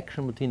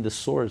connection between the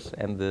source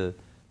and the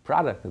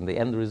product and the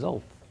end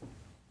result.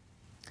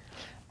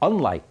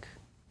 Unlike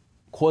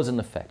cause and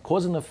effect.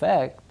 Cause and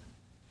effect,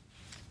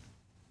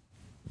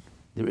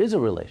 there is a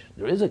relation,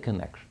 there is a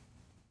connection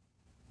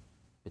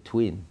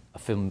between a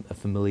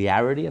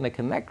familiarity and a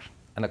connection,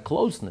 and a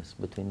closeness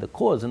between the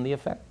cause and the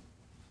effect.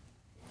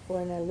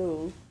 For an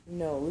alul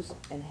knows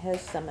and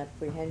has some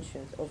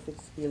apprehensions of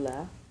its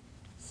ilah,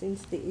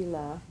 since the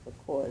ilah, the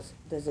cause,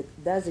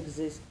 does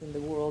exist in the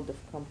world of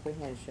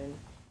comprehension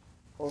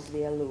of the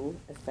alul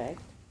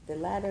effect, the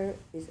latter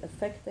is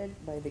affected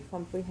by the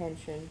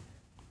comprehension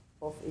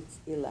of its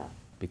ilah.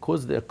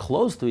 Because they're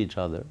close to each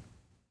other,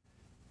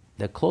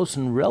 they're close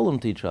in realm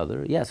to each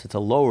other. Yes, it's a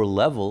lower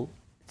level,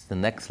 it's the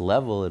next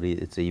level,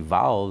 it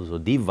evolves or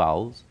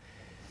devolves,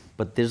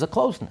 but there's a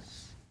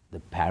closeness. The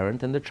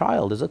parent and the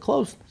child is a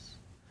closeness.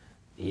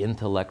 The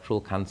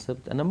intellectual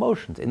concept and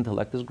emotions.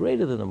 Intellect is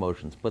greater than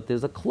emotions, but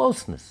there's a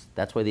closeness.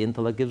 That's why the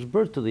intellect gives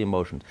birth to the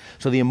emotions.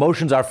 So the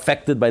emotions are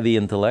affected by the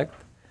intellect,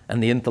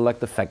 and the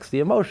intellect affects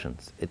the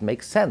emotions. It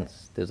makes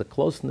sense. There's a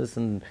closeness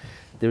and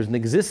there's an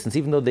existence,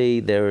 even though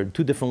they're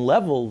two different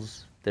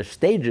levels, they're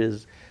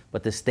stages,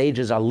 but the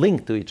stages are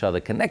linked to each other,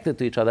 connected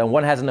to each other, and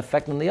one has an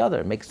effect on the other.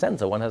 It makes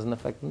sense that one has an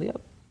effect on the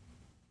other.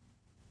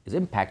 It's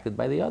impacted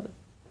by the other.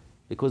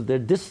 Because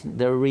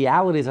their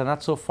realities are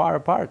not so far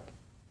apart.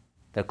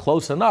 They're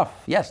close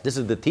enough. Yes, this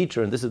is the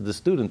teacher and this is the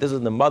student, this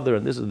is the mother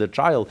and this is the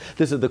child,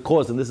 this is the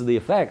cause and this is the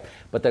effect,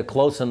 but they're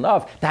close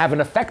enough to have an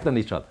effect on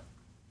each other.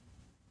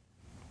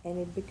 And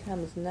it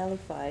becomes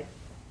nullified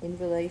in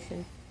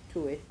relation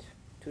to it,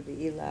 to the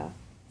ilah,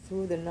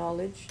 through the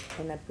knowledge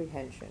and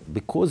apprehension.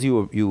 Because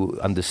you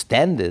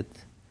understand it,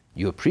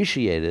 you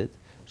appreciate it,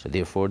 so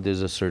therefore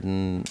there's a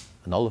certain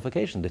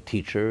nullification.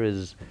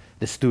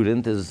 The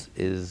student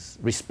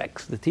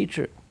respects the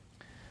teacher.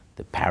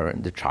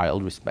 The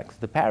child respects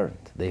the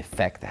parent. The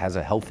effect has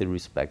a healthy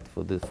respect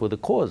for the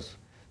cause,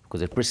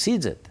 because it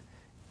precedes it.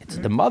 It's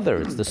the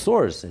mother, it's the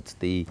source,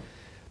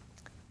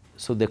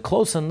 so they're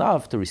close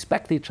enough to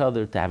respect each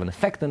other, to have an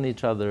effect on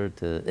each other,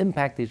 to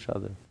impact each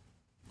other.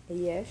 A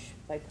yesh,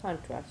 by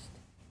contrast,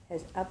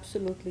 has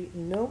absolutely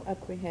no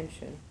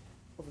apprehension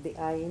of the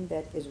ayin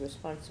that is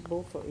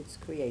responsible for its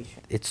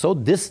creation. It's so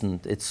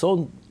distant, it's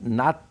so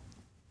not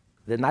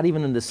They're not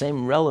even in the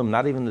same realm,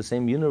 not even the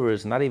same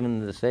universe, not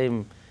even the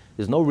same,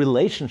 there's no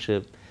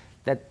relationship,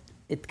 that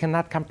it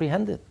cannot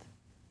comprehend it.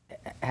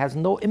 It has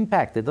no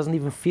impact. It doesn't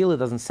even feel it,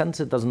 doesn't sense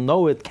it, doesn't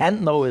know it,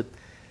 can't know it.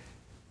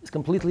 It's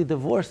completely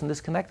divorced and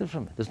disconnected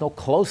from it. There's no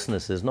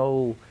closeness, there's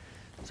no,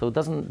 so it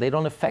doesn't, they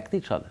don't affect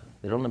each other.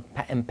 They don't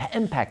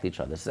impact each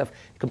other. It's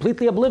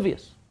completely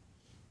oblivious.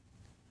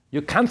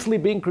 You're constantly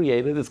being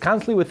created, it's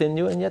constantly within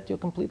you, and yet you're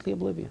completely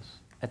oblivious,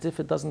 as if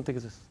it doesn't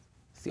exist.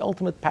 It's the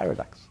ultimate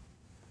paradox.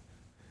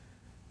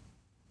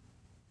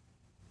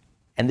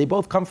 And they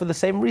both come for the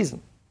same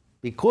reason.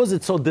 Because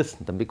it's so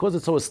distant, and because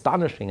it's so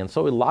astonishing and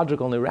so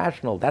illogical and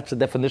irrational, that's the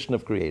definition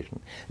of creation.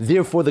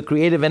 Therefore, the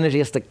creative energy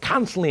has to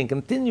constantly and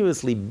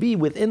continuously be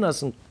within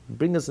us and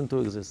bring us into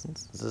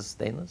existence,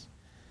 sustain us.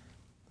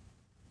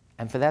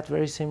 And for that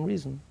very same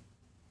reason,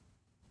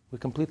 we're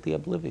completely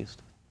oblivious to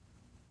it.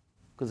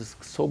 Because it's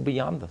so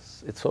beyond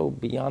us. It's so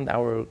beyond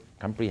our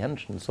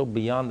comprehension, so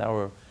beyond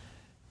our,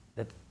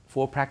 that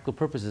for practical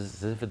purposes,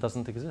 it's as if it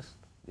doesn't exist.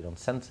 We don't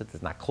sense it,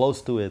 it's not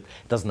close to it,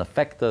 it doesn't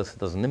affect us, it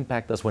doesn't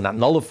impact us, we're not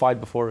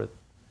nullified before it.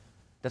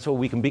 That's why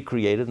we can be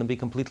created and be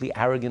completely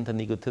arrogant and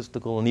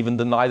egotistical and even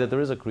deny that there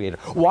is a creator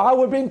while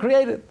we're being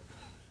created.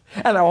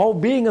 And our whole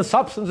being and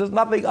substance is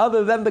nothing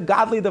other than the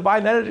godly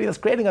divine energy that's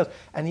creating us.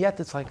 And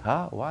yet it's like,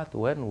 what,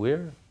 when,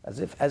 where?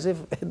 As if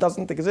it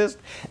doesn't exist.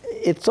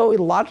 It's so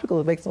illogical,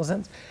 it makes no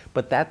sense.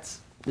 But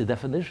that's the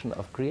definition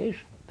of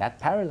creation, that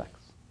paradox.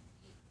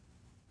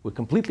 We're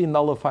completely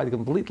nullified,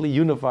 completely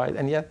unified,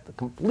 and yet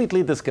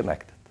completely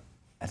disconnected.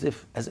 As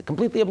if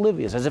completely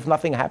oblivious, as if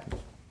nothing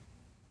happened.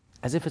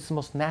 As if it's the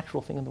most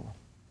natural thing in the world.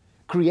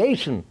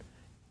 Creation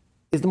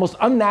is the most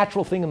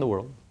unnatural thing in the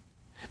world.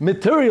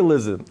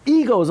 Materialism,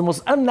 ego is the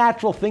most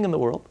unnatural thing in the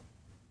world.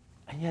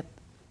 And yet,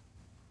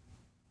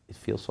 it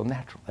feels so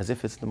natural, as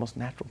if it's the most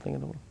natural thing in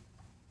the world.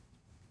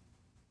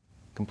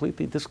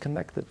 Completely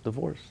disconnected,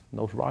 divorced,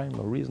 no rhyme,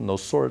 no reason, no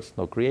source,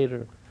 no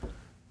creator.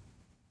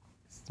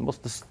 It's the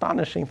most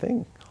astonishing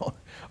thing.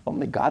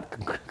 Only God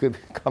could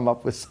come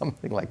up with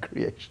something like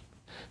creation.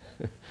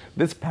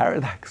 This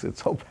paradox,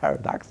 it's so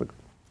paradoxical.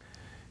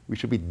 We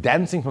should be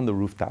dancing from the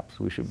rooftops.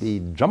 We should be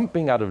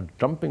jumping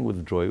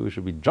with joy. We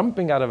should be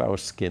jumping out of our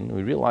skin.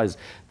 We realize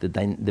the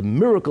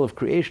miracle of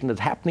creation that's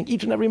happening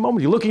each and every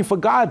moment. You're looking for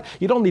God.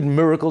 You don't need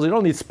miracles. You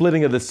don't need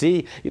splitting of the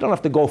sea. You don't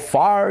have to go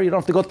far. You don't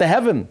have to go to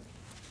heaven.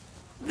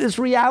 This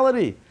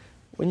reality.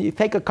 When you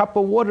take a cup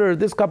of water,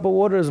 this cup of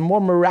water is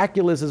more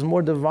miraculous, is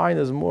more divine,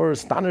 is more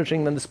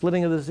astonishing than the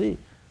splitting of the sea.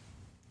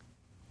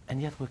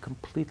 And yet we're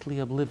completely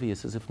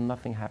oblivious, as if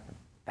nothing happened.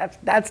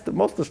 That's the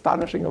most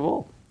astonishing of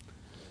all.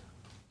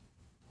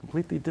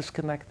 Completely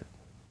disconnected,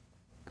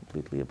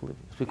 completely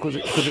oblivious. Because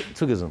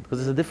it's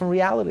a different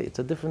reality.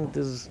 So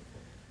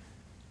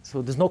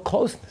there's no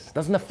closeness. It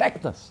doesn't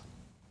affect us.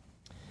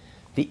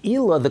 The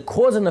ila, the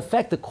cause and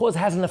effect, the cause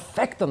has an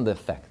effect on the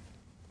effect.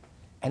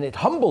 And it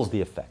humbles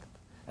the effect.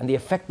 And the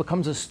effect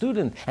becomes a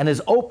student and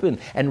is open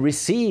and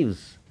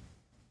receives.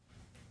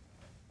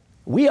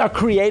 We are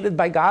created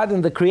by God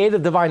in the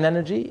creative divine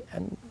energy,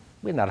 and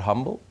we're not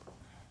humble.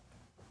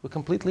 We're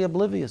completely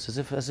oblivious,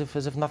 as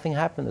if nothing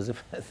happened,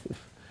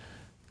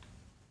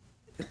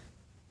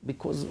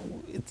 because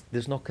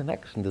there's no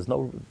connection.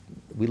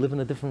 We live in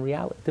a different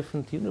reality,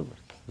 different universe.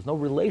 There's no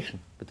relation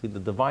between the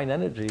divine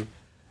energy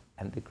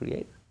and the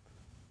creator,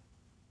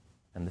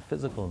 and the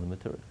physical and the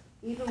material.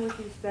 Even with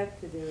respect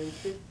to their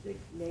intrinsic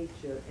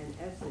nature and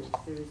essence,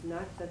 there is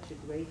not such a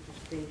great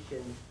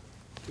distinction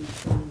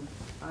between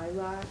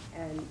Ilah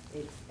and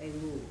its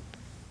Elul,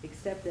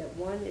 except that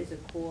one is a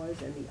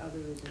cause and the other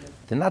is an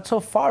effect. They're not so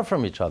far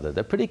from each other.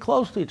 They're pretty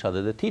close to each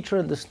other. The teacher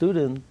and the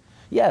student,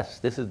 yes,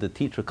 this is the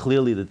teacher,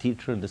 clearly the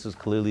teacher, and this is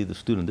clearly the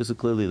student. This is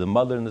clearly the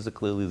mother, and this is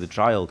clearly the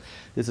child.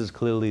 This is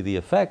clearly the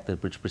effect,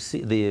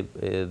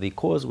 the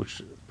cause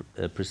which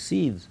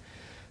precedes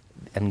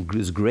and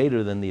is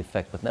greater than the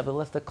effect, but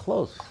nevertheless they're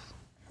close.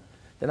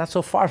 They're not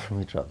so far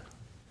from each other.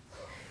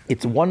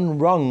 It's one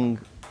rung,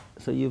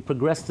 so you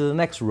progress to the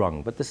next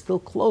rung, but they're still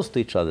close to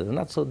each other. They're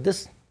not so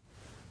distant.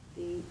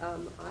 The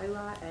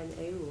Ilah and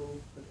Elul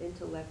of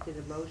intellect and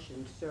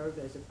emotion serve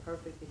as a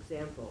perfect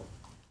example.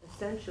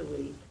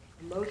 Essentially,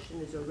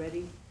 emotion is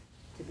already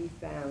to be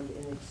found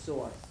in its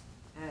source,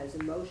 as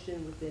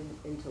emotion within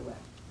intellect.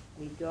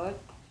 Midot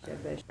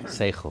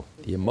Seichel,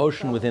 the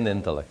emotion within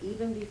intellect.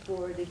 Even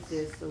before it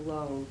exists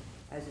alone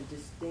as a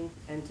distinct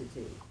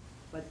entity.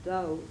 But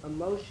though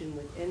emotion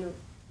within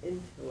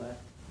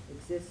intellect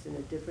exists in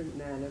a different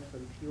manner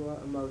from pure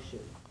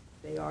emotion,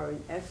 they are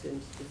in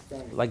essence the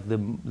same. Like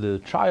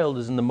the child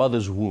is in the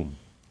mother's womb,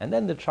 and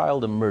then the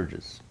child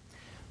emerges.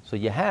 So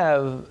you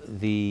have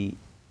the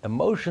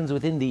emotions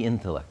within the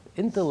intellect.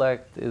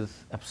 Intellect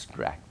is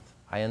abstract.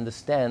 I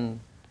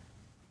understand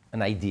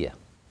an idea.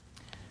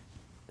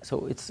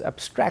 So it's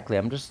abstractly,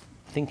 I'm just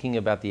thinking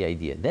about the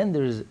idea. Then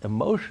there's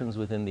emotions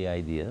within the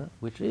idea,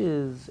 which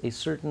is a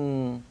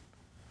certain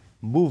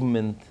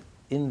movement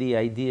in the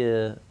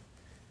idea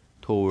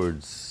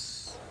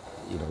towards,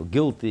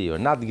 guilty or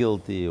not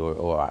guilty,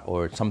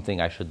 or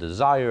something I should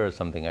desire, or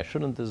something I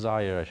shouldn't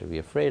desire, I should be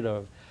afraid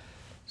of.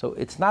 So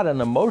it's not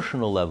an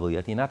emotional level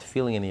yet. You're not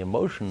feeling any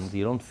emotions.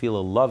 You don't feel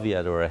a love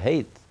yet or a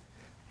hate.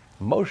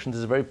 Emotions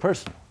is very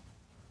personal.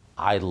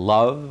 I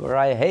love or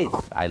I hate.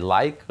 I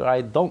like or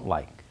I don't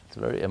like. It's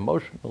very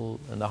emotional,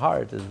 and the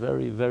heart is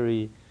very,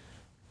 very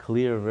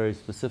clear and very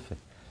specific.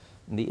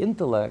 And the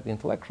intellect, the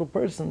intellectual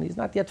person, he's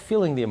not yet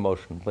feeling the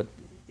emotion, but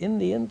in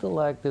the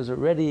intellect, there's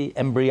already,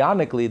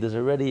 embryonically, there's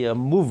already a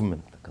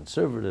movement,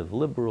 conservative,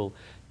 liberal.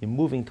 You're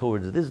moving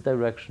towards this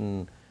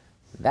direction,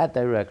 that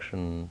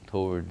direction,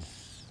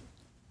 towards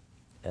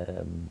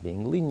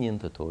being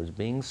lenient, or towards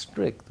being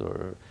strict,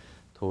 or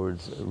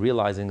towards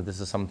realizing that this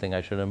is something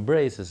I should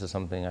embrace, this is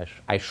something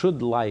I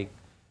should like.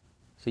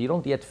 So you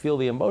don't yet feel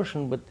the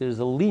emotion, but there's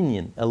a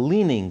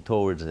leaning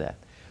towards that.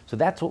 So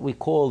that's what we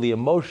call the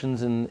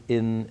emotions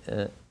in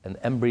an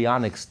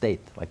embryonic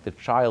state, like the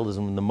child is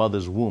in the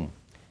mother's womb.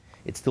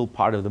 It's still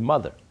part of the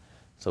mother.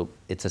 So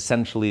it's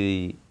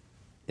essentially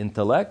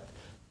intellect,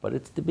 but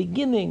it's the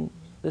beginning,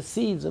 the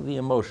seeds of the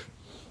emotion.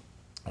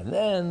 And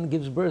then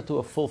gives birth to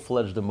a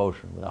full-fledged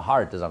emotion. The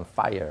heart is on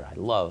fire. I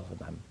love,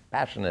 and I'm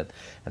passionate,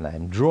 and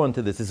I'm drawn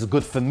to this. This is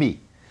good for me.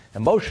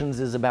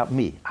 Emotions is about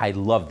me. I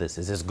love this.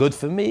 Is this good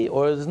for me,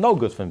 or is it no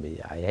good for me?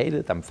 I hate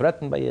it. I'm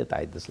threatened by it.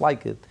 I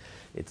dislike it.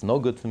 It's no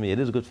good for me. It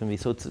is good for me.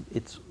 So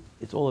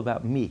it's all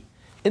about me.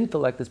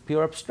 Intellect is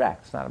pure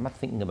abstract. I'm not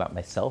thinking about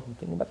myself. I'm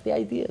thinking about the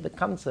idea, the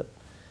concept.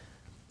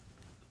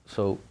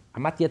 So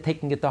I'm not yet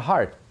taking it to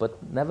heart,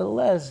 but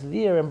nevertheless,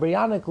 there,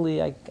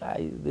 embryonically,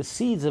 the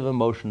seeds of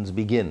emotions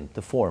begin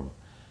to form.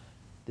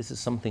 This is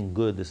something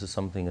good. This is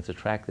something that's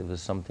attractive. This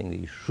is something that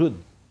you should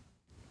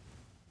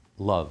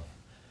love.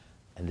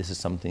 And this is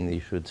something that you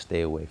should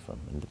stay away from,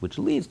 which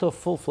leads to a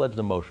full-fledged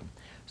emotion.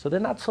 So they're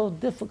not so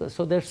difficult.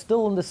 So they're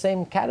still in the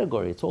same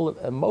category. It's all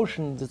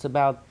emotions. It's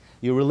about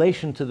your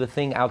relation to the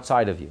thing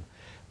outside of you.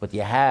 But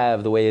you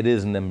have the way it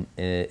is in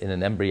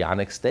an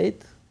embryonic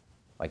state,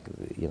 like,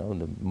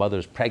 the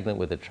mother's pregnant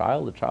with the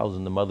child's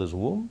in the mother's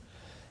womb.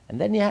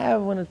 And then you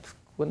have when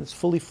it's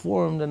fully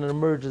formed and it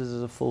emerges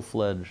as a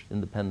full-fledged,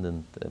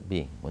 independent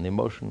being. When the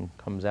emotion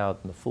comes out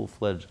in a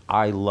full-fledged,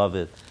 I love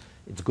it,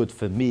 it's good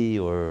for me,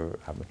 or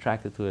I'm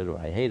attracted to it, or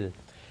I hate it.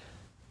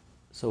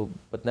 So,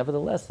 but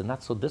nevertheless, they're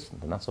not so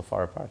distant, they're not so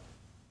far apart.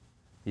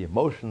 The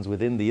emotions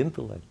within the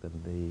intellect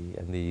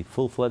and the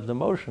full-fledged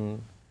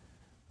emotion,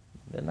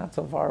 they're not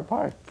so far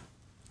apart.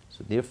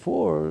 So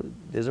therefore,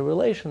 there's a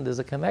relation, there's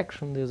a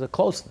connection, there's a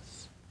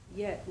closeness.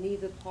 Yet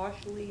neither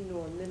partially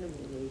nor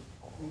minimally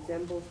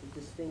resembles the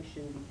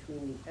distinction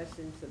between the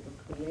essence of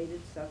a created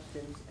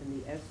substance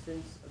and the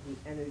essence of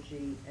the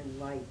energy and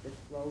light that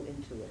flow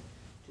into it,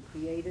 to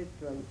create it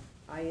from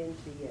ayin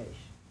to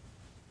yesh.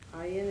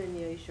 Ayin and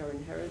yesh are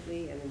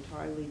inherently and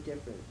entirely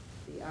different.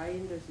 The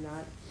ayin does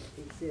not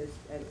exist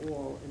at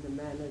all in the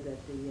manner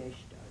that the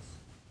yesh does.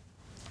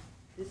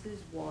 This is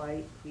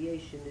why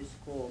creation is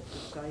called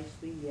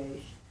precisely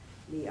yesh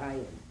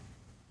mi-ayin,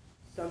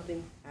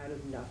 something out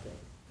of nothing.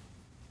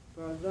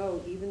 For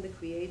although even the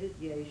created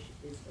yesh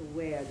is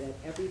aware that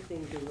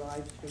everything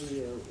derives from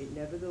you, it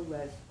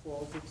nevertheless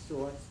calls its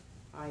source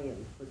ayin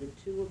for the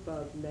two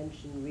above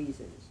mentioned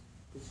reasons.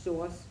 The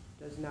source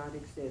does not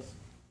exist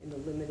in the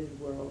limited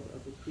world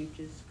of the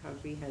creature's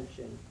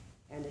comprehension,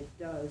 and it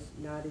does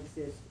not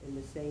exist in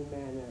the same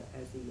manner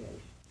as the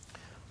yesh.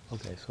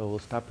 Okay, so we'll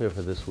stop here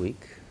for this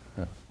week.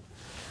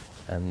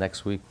 And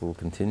next week we'll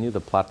continue. The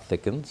plot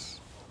thickens.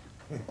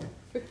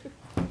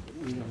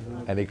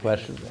 Any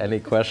questions?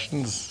 Any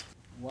questions?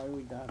 Why are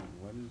we doubting?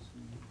 What is...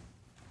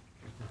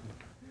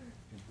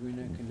 If we're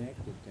not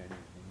connected to anything.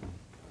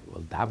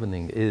 Well,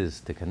 davening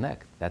is to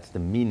connect. That's the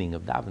meaning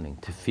of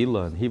davening.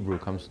 Tefillah in Hebrew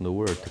comes from the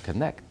word to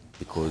connect,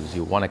 because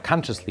you want to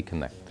consciously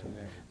connect.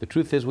 The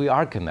truth is we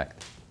are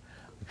connected.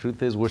 The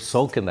truth is we're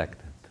so connected.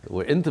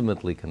 We're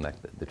intimately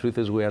connected. The truth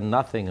is we are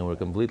nothing, and we're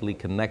completely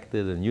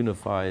connected and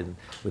unified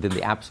within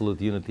the absolute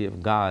unity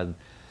of God,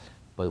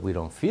 but we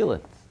don't feel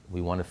it.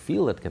 We want to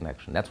feel that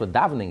connection. That's what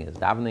davening is.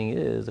 Davening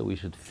is that we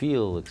should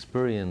feel,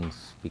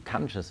 experience, be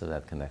conscious of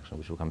that connection.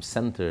 We should become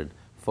centered,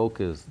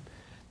 focused.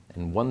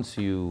 And once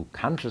you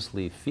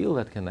consciously feel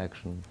that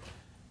connection,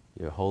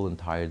 your whole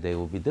entire day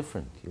will be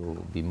different.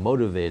 You'll be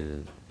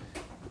motivated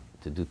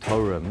to do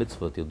Torah,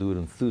 mitzvot. You'll do it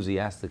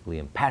enthusiastically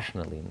and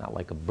passionately, not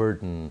like a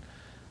burden,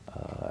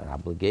 an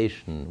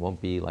obligation. It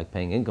won't be like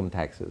paying income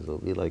taxes. It'll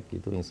be like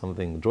you're doing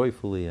something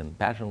joyfully and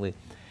passionately,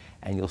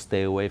 and you'll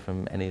stay away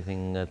from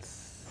anything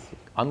that's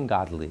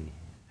ungodly,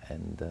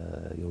 and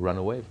you'll run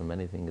away from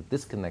anything that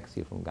disconnects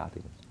you from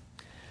godliness.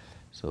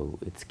 So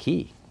it's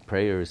key.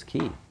 Prayer is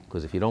key,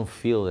 because if you don't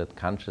feel that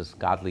conscious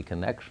godly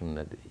connection,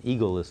 that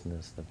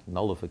egolessness, that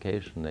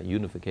nullification, that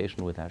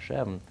unification with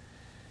Hashem,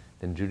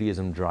 then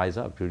Judaism dries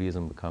up.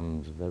 Judaism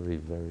becomes very,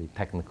 very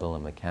technical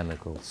and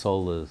mechanical,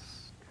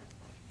 soulless,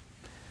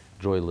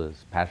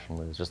 joyless,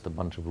 passionless, just a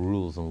bunch of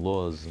rules and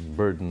laws and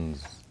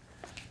burdens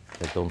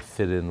that don't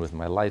fit in with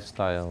my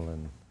lifestyle.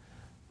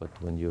 But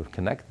when you're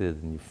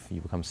connected and you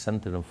become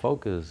centered and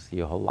focused,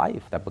 your whole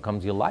life, that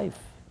becomes your life.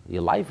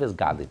 Your life is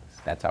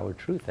godliness. That's our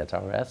truth. That's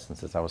our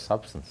essence. That's our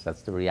substance.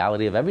 That's the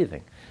reality of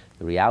everything.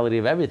 The reality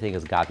of everything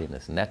is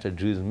godliness, and that's a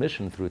Jew's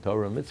mission through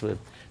Torah and mitzvah,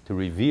 to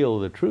reveal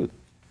the truth,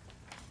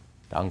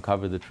 to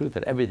uncover the truth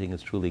that everything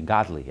is truly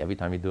godly. Every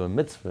time you do a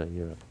mitzvah,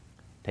 you're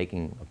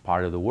taking a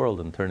part of the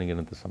world and turning it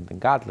into something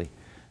godly.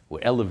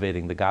 We're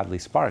elevating the godly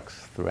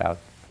sparks throughout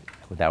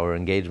with our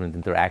engagement,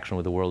 interaction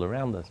with the world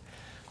around us.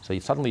 So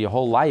suddenly your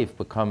whole life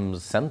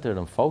becomes centered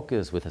and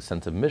focused with a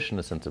sense of mission,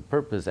 a sense of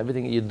purpose.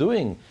 Everything that you're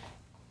doing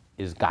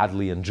is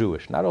godly and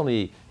Jewish. Not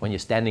only when you're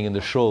standing in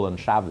the shul on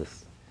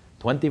Shabbos,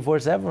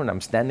 24/7, I'm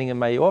standing in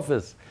my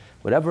office.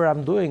 Whatever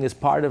I'm doing is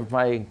part of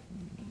my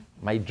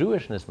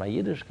Jewishness, my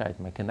Yiddishkeit,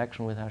 my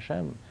connection with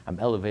Hashem. I'm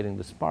elevating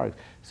the spark.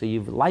 So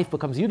your life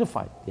becomes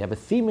unified. You have a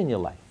theme in your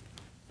life.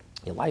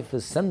 Your life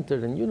is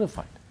centered and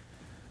unified.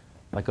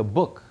 Like a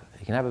book.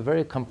 You can have a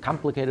very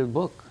complicated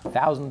book,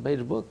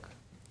 1,000-page book,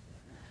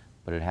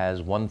 but it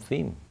has one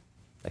theme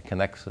that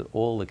connects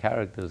all the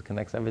characters,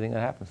 connects everything that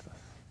happens to us.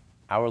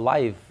 Our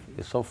life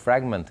is so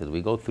fragmented.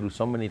 We go through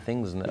so many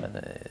things in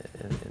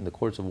the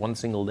course of one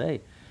single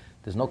day.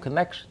 There's no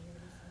connection.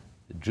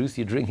 The juice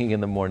you're drinking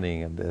in the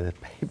morning, and the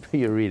paper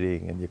you're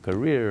reading, and your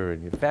career,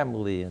 and your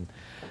family, and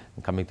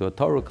coming to a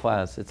Torah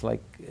class, it's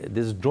like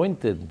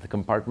disjointed,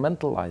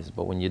 compartmentalized.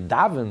 But when you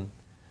daven,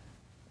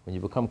 when you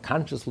become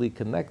consciously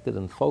connected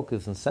and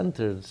focused and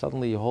centered,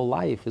 suddenly your whole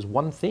life is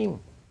one theme.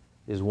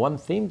 There's one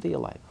theme to your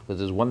life, because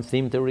there's one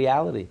theme to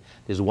reality.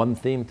 There's one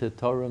theme to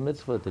Torah and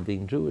mitzvah, to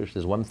being Jewish.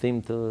 There's one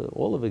theme to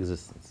all of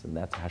existence, and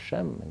that's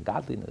Hashem and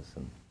godliness.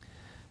 And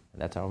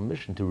that's our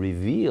mission, to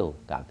reveal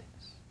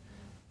godliness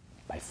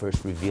by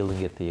first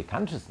revealing it to your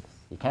consciousness.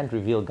 You can't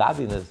reveal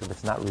godliness if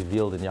it's not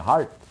revealed in your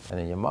heart and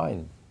in your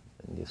mind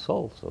and your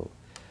soul. So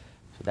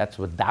that's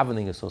what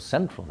davening is so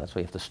central. That's why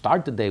you have to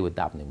start the day with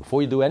davening.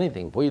 Before you do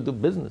anything, before you do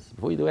business,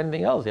 before you do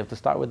anything else, you have to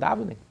start with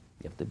davening.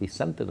 You have to be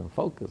centered and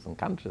focused and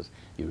conscious.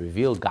 You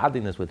reveal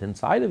godliness within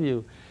inside of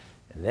you,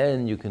 and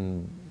then you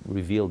can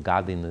reveal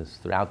godliness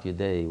throughout your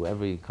day.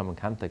 Wherever you come in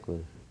contact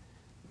with,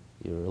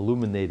 you're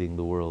illuminating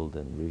the world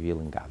and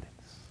revealing godliness.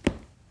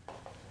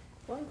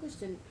 One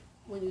question.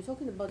 When you're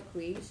talking about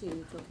creation,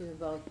 you're talking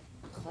about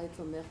Chai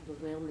Tzomech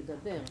Dover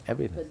Medaber.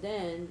 Everything. But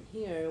then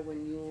here,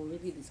 when you're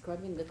really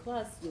describing the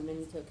class, you're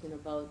mainly talking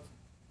about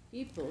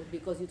people,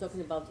 because you're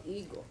talking about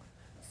ego.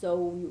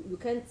 So you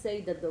can't say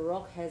that the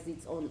rock has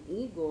its own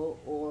ego,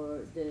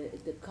 or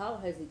the cow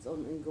has its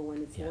own ego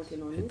when it's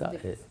working on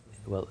it.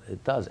 Well,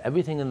 it does.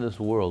 Everything in this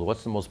world,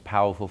 what's the most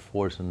powerful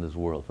force in this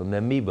world? From the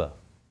amoeba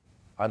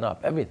on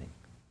up, everything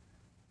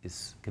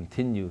is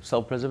continue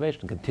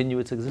self-preservation, continue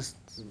its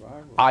existence.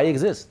 I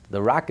exist. The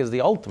rock is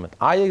the ultimate.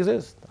 I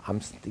exist.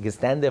 You can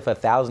stand there for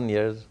 1,000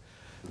 years,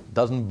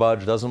 doesn't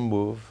budge, doesn't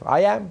move.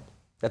 I am.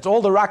 That's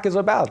all the rock is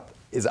about,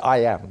 is I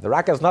am. The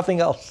rock has nothing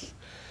else.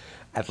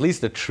 At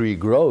least the tree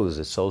grows.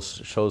 It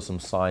shows some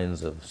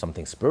signs of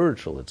something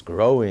spiritual. It's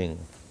growing,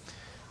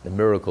 the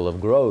miracle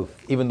of growth.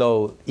 Even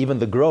though even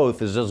the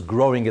growth is just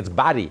growing its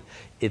body.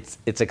 It's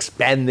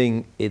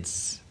expanding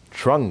its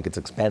trunk. It's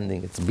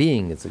expanding its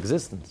being, its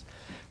existence.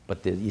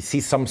 But you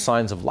see some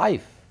signs of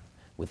life.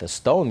 With a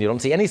stone, you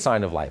don't see any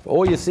sign of life.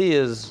 All you see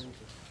is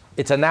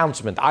its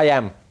announcement. I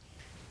am.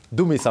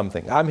 Do me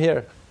something. I'm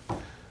here.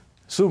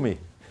 Sue me.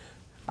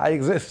 I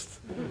exist.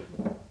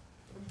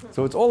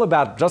 So it's all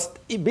about just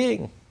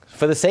being,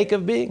 for the sake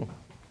of being.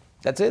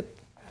 That's it.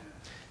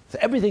 So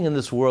everything in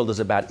this world is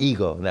about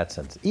ego in that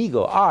sense.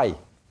 Ego, I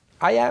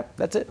am,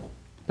 that's it,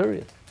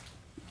 period.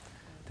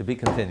 To be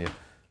continued.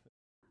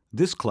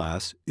 This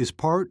class is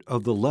part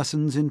of the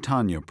Lessons in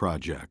Tanya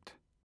project.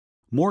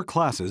 More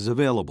classes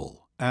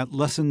available at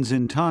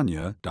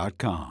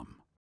lessonsintanya.com.